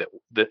in the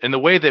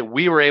way that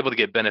we were able to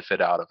get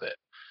benefit out of it.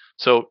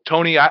 So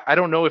Tony, I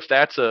don't know if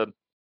that's a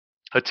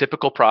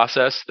typical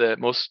process that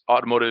most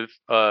automotive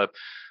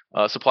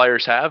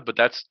suppliers have, but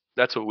that's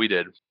what we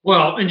did.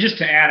 Well, and just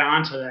to add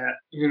on to that,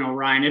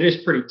 Ryan, it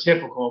is pretty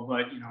typical,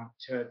 but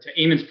to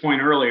Eamon's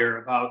point earlier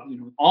about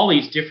all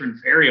these different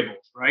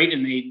variables, right?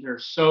 And they're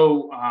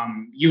so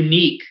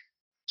unique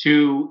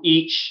to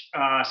each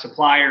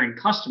supplier and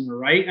customer,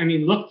 right? I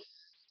mean, look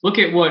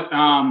at what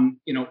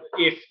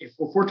if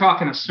we're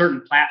talking a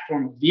certain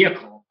platform of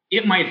vehicle,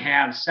 it might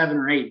have 7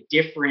 or 8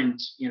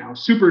 different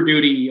Super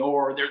Duty,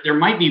 or there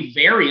might be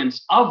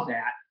variants of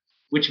that,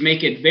 which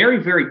make it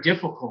very, very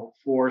difficult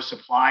for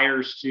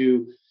suppliers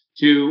to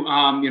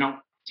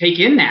take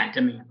in that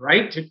demand,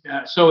 right?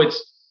 So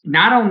it's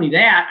not only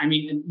that. I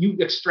mean, you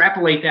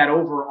extrapolate that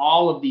over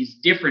all of these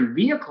different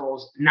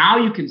vehicles. Now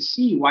you can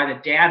see why the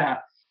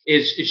data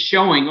is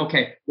showing.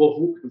 Okay,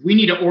 well, if we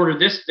need to order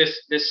this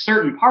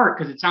certain part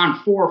because it's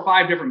on 4 or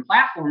 5 different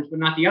platforms, but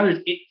not the others,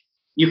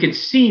 you can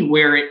see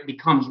where it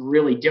becomes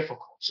really difficult.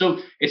 So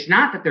it's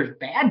not that there's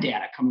bad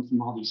data coming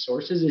from all these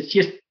sources. It's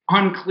just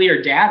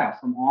unclear data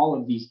from all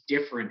of these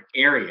different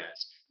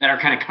areas that are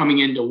kind of coming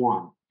into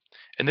one.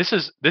 And this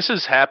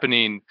is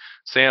happening,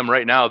 Sam,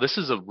 right now. This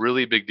is a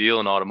really big deal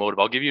in automotive.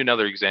 I'll give you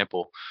another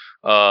example.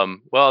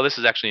 Well, this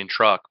is actually in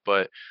truck,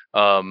 but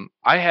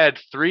I had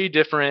 3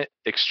 different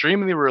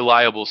extremely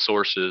reliable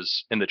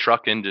sources in the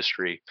truck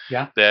industry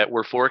that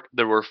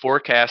were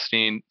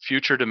forecasting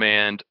future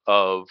demand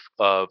of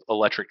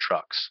electric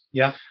trucks.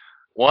 Yeah.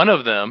 One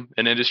of them,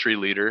 an industry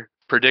leader,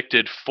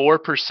 predicted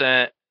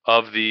 4%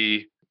 of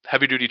the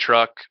heavy duty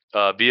truck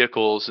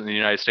vehicles in the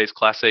United States,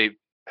 Class 8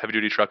 heavy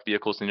duty truck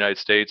vehicles in the United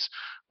States,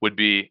 would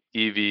be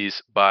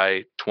EVs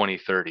by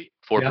 2030.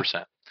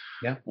 4%.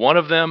 Yeah. One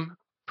of them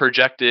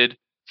projected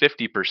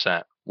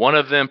 50%. One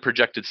of them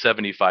projected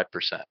 75%.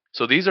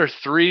 So these are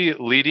 3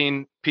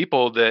 leading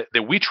people that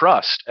we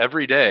trust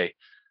every day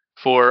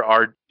for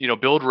our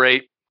build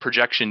rate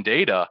projection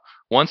data.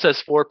 One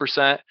says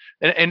 4%,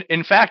 and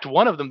in fact,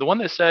 one of them, the one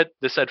that said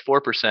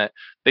 4%,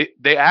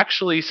 they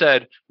actually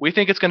said we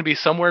think it's going to be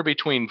somewhere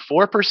between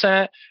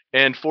 4%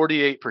 and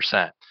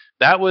 48%.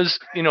 That was,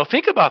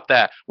 think about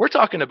that. We're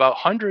talking about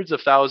hundreds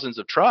of thousands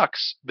of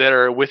trucks that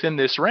are within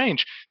this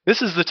range.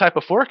 This is the type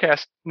of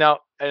forecast now,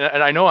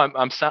 and I know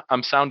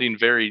I'm sounding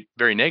very,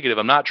 very negative.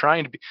 I'm not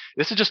trying to be.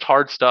 This is just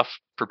hard stuff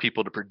for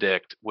people to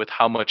predict with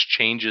how much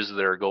changes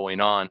that are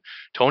going on.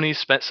 Tony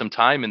spent some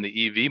time in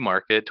the EV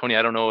market. Tony,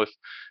 I don't know if.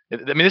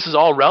 I mean, this is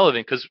all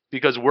relevant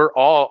because we're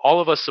all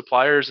of us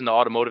suppliers in the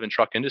automotive and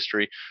truck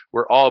industry,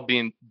 we're all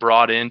being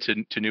brought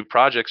into new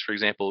projects, for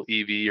example,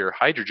 EV or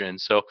hydrogen.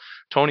 So,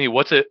 Tony,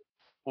 what's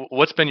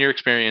been your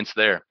experience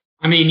there?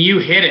 I mean, you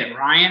hit it,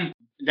 Ryan.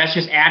 That's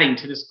just adding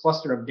to this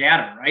cluster of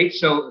data, right?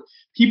 So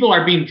people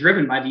are being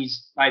driven by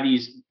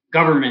these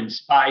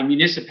governments, by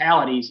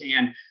municipalities,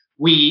 and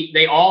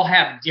they all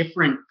have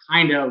different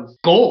kind of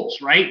goals,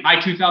 right?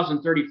 By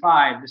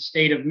 2035, the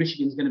state of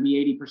Michigan is going to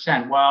be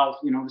 80%. Well,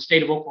 the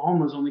state of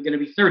Oklahoma is only going to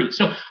be 30%.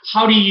 So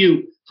how do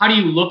you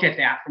look at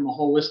that from a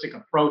holistic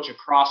approach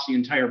across the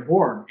entire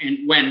board?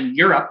 And when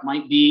Europe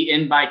might be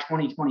in by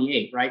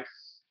 2028, right?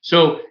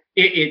 So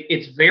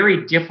it's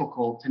very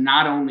difficult to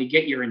not only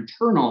get your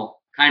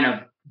internal kind of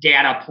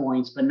data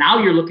points, but now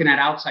you're looking at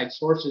outside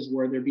sources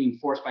where they're being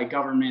forced by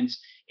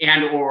governments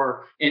and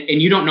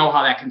you don't know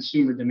how that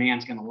consumer demand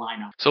is going to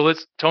line up. So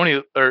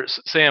Tony or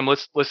Sam,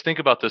 let's think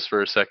about this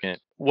for a second.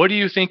 What do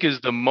you think is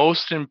the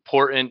most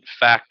important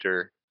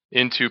factor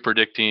into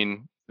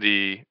predicting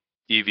the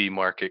EV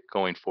market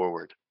going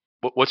forward?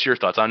 What's your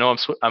thoughts? I know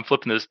I'm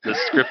flipping this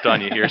script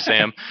on you here,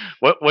 Sam.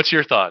 What's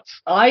your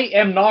thoughts? I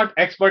am not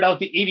expert of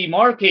the EV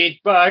market,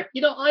 but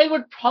I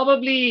would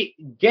probably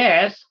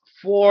guess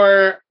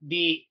for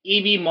the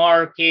EV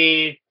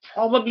market,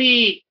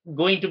 probably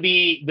going to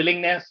be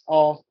willingness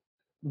of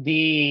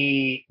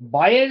the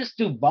buyers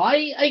to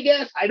buy, I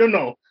guess. I don't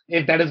know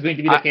if that is going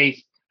to be the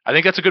case. I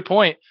think that's a good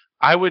point.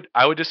 I would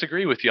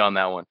disagree with you on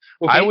that one.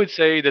 Okay. I would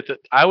say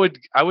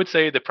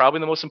that probably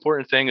the most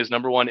important thing is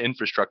number one,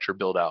 infrastructure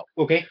build out.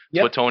 Okay.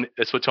 Yep.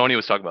 That's what Tony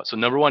was talking about. So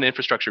number one,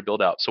 infrastructure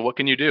build out. So what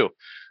can you do?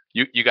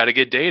 You got to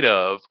get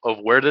data of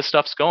where this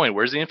stuff's going.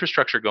 Where's the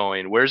infrastructure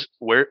going? Where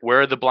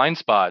are the blind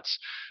spots?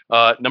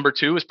 Number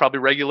 2 is probably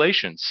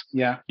regulations.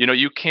 Yeah. You're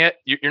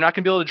not going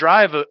to be able to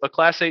drive a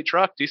Class 8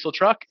 diesel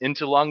truck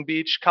into Long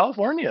Beach,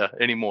 California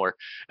anymore.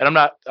 And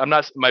I'm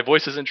not, my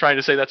voice isn't trying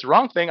to say that's the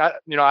wrong thing. I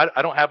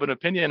don't have an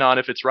opinion on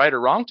if it's right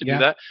or wrong to do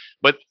that,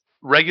 but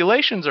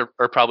regulations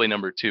are probably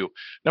number 2.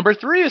 Number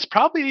 3 is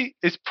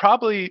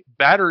probably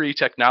battery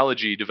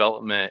technology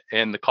development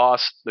and the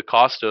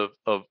cost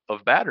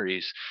of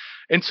batteries.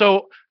 And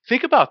so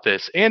think about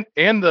this and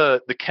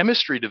the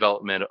chemistry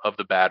development of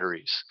the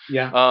batteries.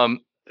 Yeah.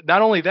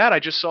 not only that, I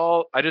just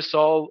saw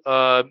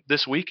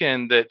this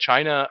weekend that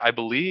China, I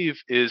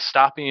believe, is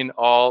stopping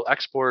all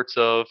exports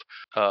of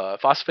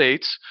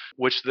phosphates,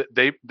 which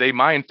they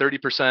mine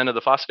 30% of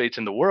the phosphates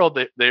in the world.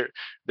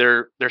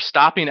 They're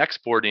stopping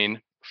exporting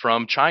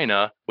from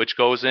China, which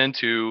goes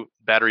into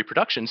battery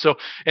production. So,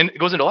 and it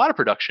goes into a lot of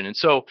production. And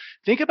so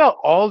think about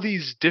all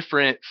these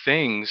different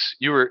things.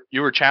 You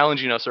were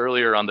challenging us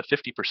earlier on the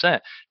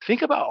 50%.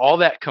 Think about all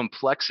that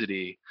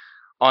complexity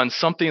on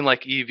something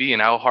like EV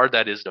and how hard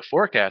that is to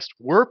forecast.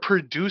 We're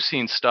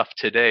producing stuff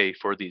today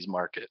for these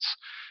markets.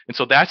 And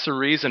so that's the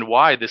reason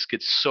why this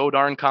gets so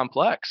darn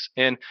complex.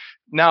 And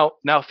now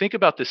think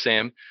about this,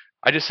 Sam.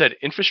 I just said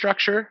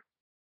infrastructure.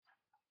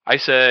 I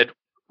said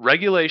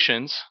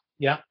regulations.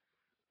 Yeah.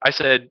 I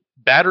said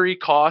battery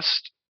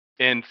cost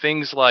and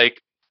things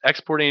like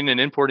exporting and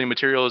importing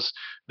materials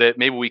that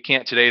maybe we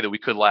can't today that we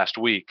could last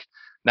week.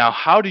 Now,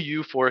 how do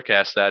you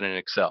forecast that in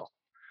Excel?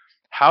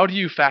 How do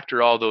you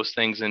factor all those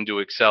things into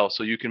Excel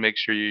so you can make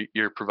sure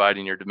you're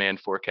providing your demand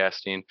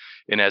forecasting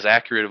in as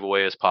accurate of a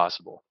way as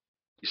possible?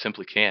 You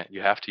simply can't.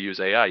 You have to use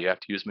AI. You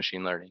have to use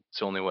machine learning. It's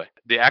the only way.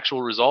 The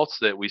actual results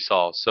that we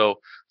saw. So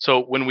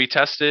when we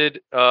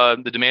tested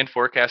the demand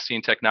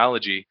forecasting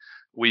technology,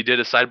 we did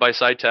a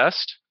side-by-side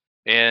test,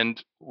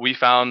 and we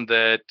found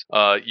that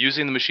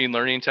using the machine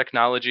learning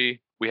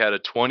technology, we had a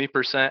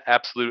 20%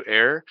 absolute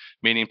error,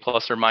 meaning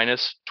plus or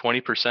minus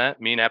 20%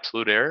 mean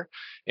absolute error.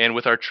 And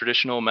with our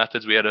traditional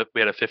methods, we had a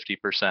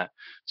 50%.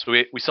 So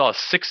we saw a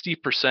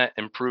 60%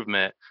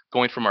 improvement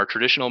going from our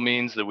traditional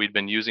means that we'd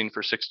been using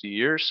for 60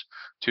 years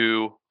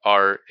to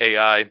our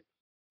AI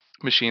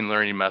machine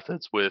learning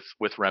methods with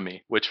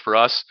REMI, which for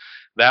us,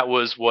 that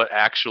was what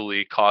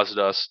actually caused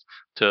us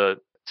to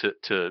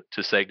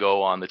say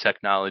go on the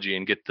technology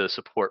and get the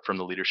support from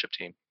the leadership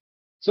team.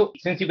 So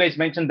since you guys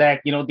mentioned that,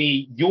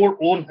 your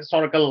own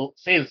historical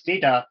sales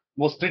data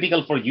was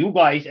critical for you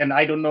guys, and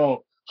I don't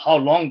know how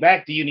long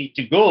back do you need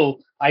to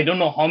go. I don't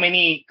know how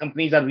many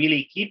companies are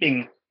really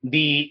keeping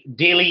the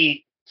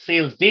daily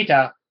sales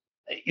data.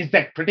 Is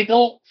that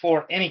critical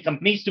for any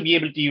companies to be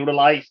able to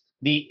utilize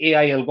the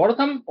AI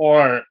algorithm,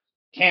 or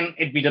can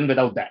it be done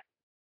without that?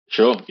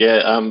 Sure.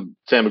 Yeah.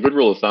 Sam, a good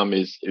rule of thumb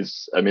is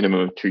a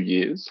minimum of 2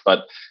 years,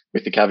 but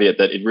with the caveat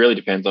that it really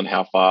depends on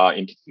how far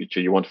into the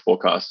future you want to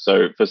forecast.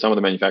 So for some of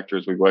the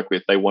manufacturers we work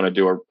with, they want to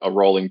do a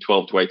rolling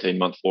 12 to 18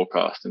 month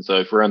forecast. And so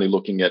if we're only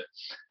looking at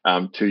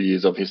 2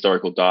 years of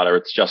historical data,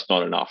 it's just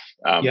not enough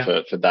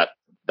for that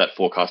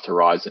forecast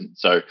horizon.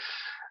 So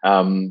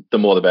the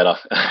more the better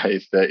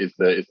is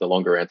the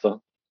longer answer.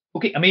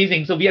 Okay,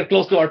 amazing. So we are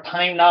close to our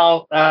time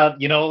now.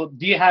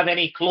 Do you have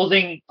any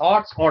closing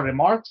thoughts or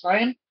remarks,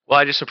 Ryan? Well,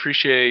 I just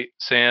appreciate,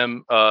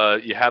 Sam,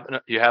 you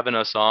having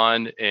us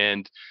on,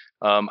 and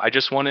I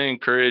just want to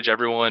encourage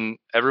everyone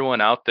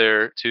out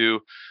there to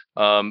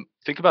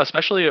think about,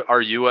 especially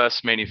our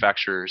U.S.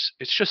 manufacturers.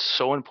 It's just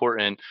so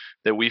important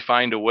that we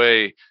find a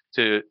way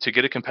to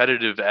get a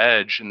competitive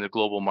edge in the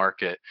global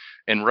market.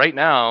 And right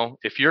now,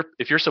 if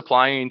you're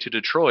supplying to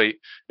Detroit,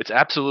 it's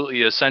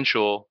absolutely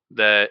essential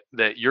that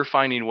you're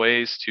finding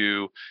ways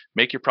to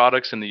make your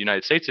products in the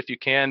United States if you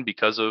can,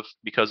 because of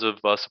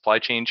supply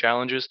chain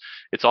challenges.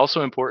 It's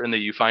also important that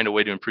you find a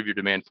way to improve your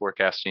demand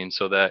forecasting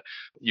so that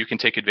you can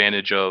take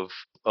advantage of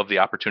the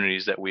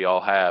opportunities that we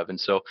all have. And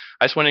so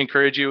I just want to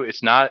encourage you.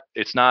 It's not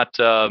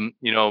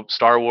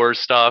Star Wars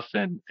stuff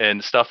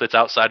and stuff that's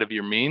outside of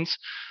your means.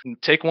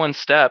 Take one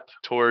step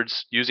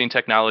towards using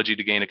technology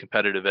to gain a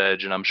competitive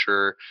edge, and I'm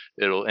sure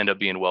it'll end up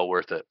being well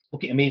worth it.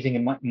 Okay, amazing.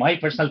 And my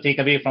personal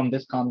takeaway from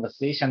this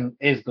conversation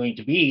is going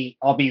to be,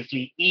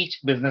 obviously, each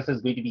business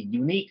is going to be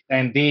unique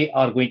and they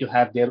are going to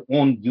have their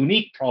own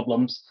unique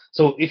problems.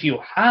 So if you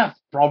have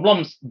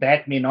problems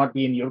that may not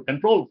be in your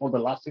control for the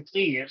last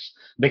 60 years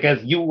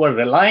because you were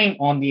relying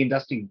on the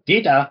industry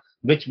data,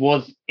 which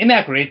was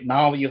inaccurate,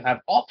 now you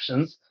have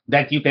options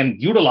that you can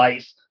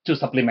utilize to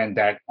supplement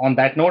that. On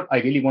that note, I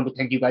really want to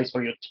thank you guys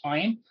for your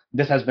time.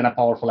 This has been a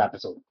powerful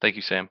episode. Thank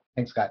you, Sam.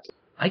 Thanks, guys.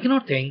 I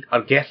cannot thank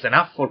our guests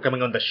enough for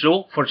coming on the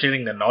show, for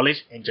sharing their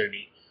knowledge and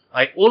journey.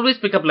 I always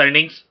pick up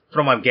learnings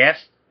from our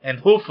guests, and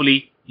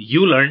hopefully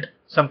you learned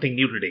something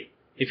new today.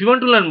 If you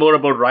want to learn more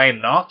about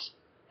Ryan Knox,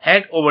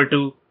 head over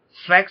to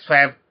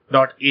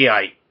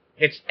flexfab.ai.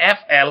 It's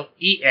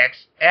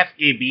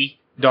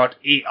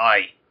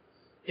FLEXFAB.ai.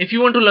 If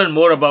you want to learn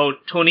more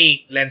about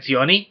Tony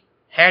Lancioni,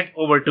 head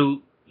over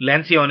to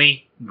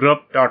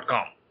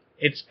lancionigroup.com.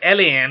 It's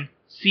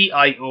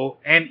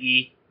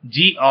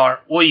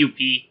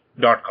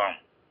LANCIONEGROUP.com.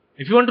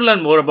 If you want to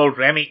learn more about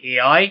REMI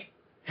AI,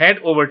 head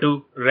over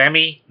to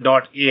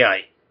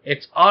remi.ai.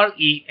 It's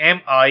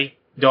REMI.ai.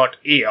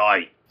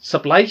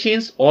 Supply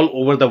chains all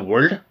over the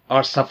world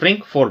are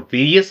suffering for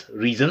various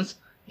reasons,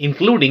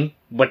 including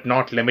but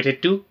not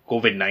limited to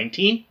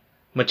COVID-19,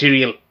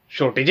 material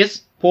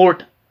shortages,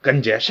 port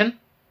congestion,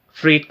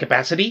 freight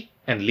capacity,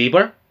 and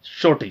labor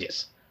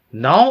shortages.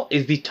 Now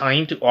is the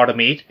time to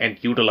automate and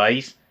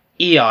utilize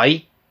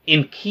AI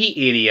in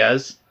key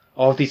areas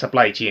of the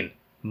supply chain,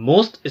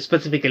 most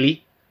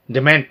specifically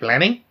demand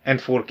planning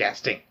and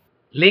forecasting.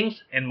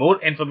 Links and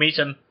more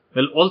information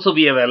will also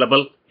be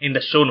available in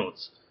the show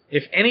notes.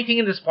 If anything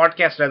in this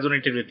podcast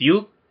resonated with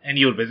you and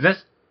your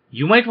business,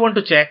 you might want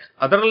to check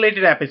other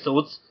related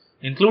episodes,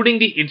 including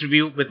the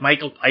interview with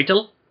Michael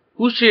Peitel,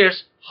 who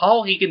shares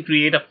how he can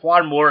create a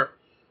far more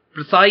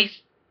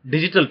precise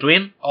digital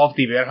twin of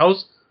the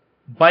warehouse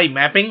by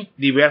mapping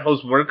the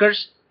warehouse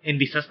workers in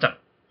the system.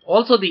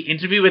 Also, the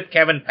interview with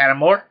Kevin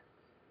Paramore,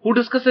 who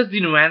discusses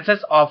the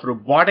nuances of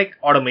robotic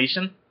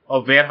automation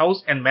of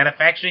warehouse and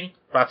manufacturing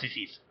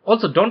processes.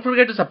 Also, don't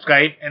forget to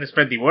subscribe and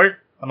spread the word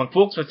among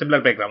folks with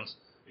similar backgrounds.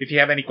 If you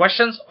have any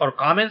questions or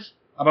comments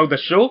about the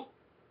show,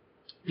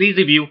 please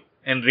review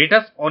and rate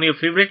us on your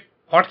favorite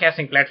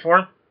podcasting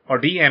platform or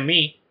DM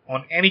me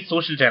on any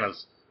social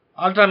channels.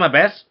 I'll try my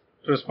best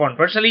to respond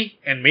personally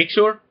and make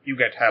sure you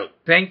get help.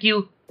 Thank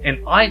you,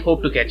 and I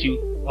hope to catch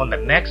you on the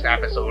next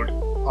episode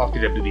of the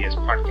WBS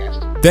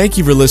Podcast. Thank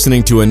you for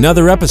listening to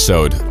another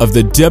episode of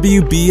the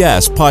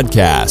WBS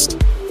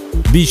Podcast.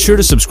 Be sure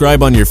to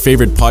subscribe on your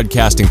favorite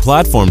podcasting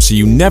platform so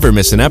you never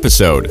miss an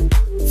episode.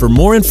 For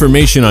more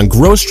information on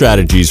growth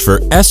strategies for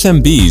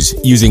SMBs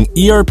using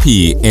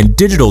ERP and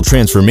digital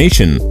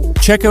transformation,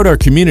 check out our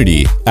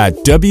community at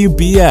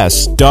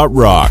WBS.rocks.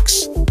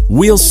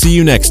 We'll see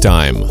you next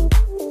time.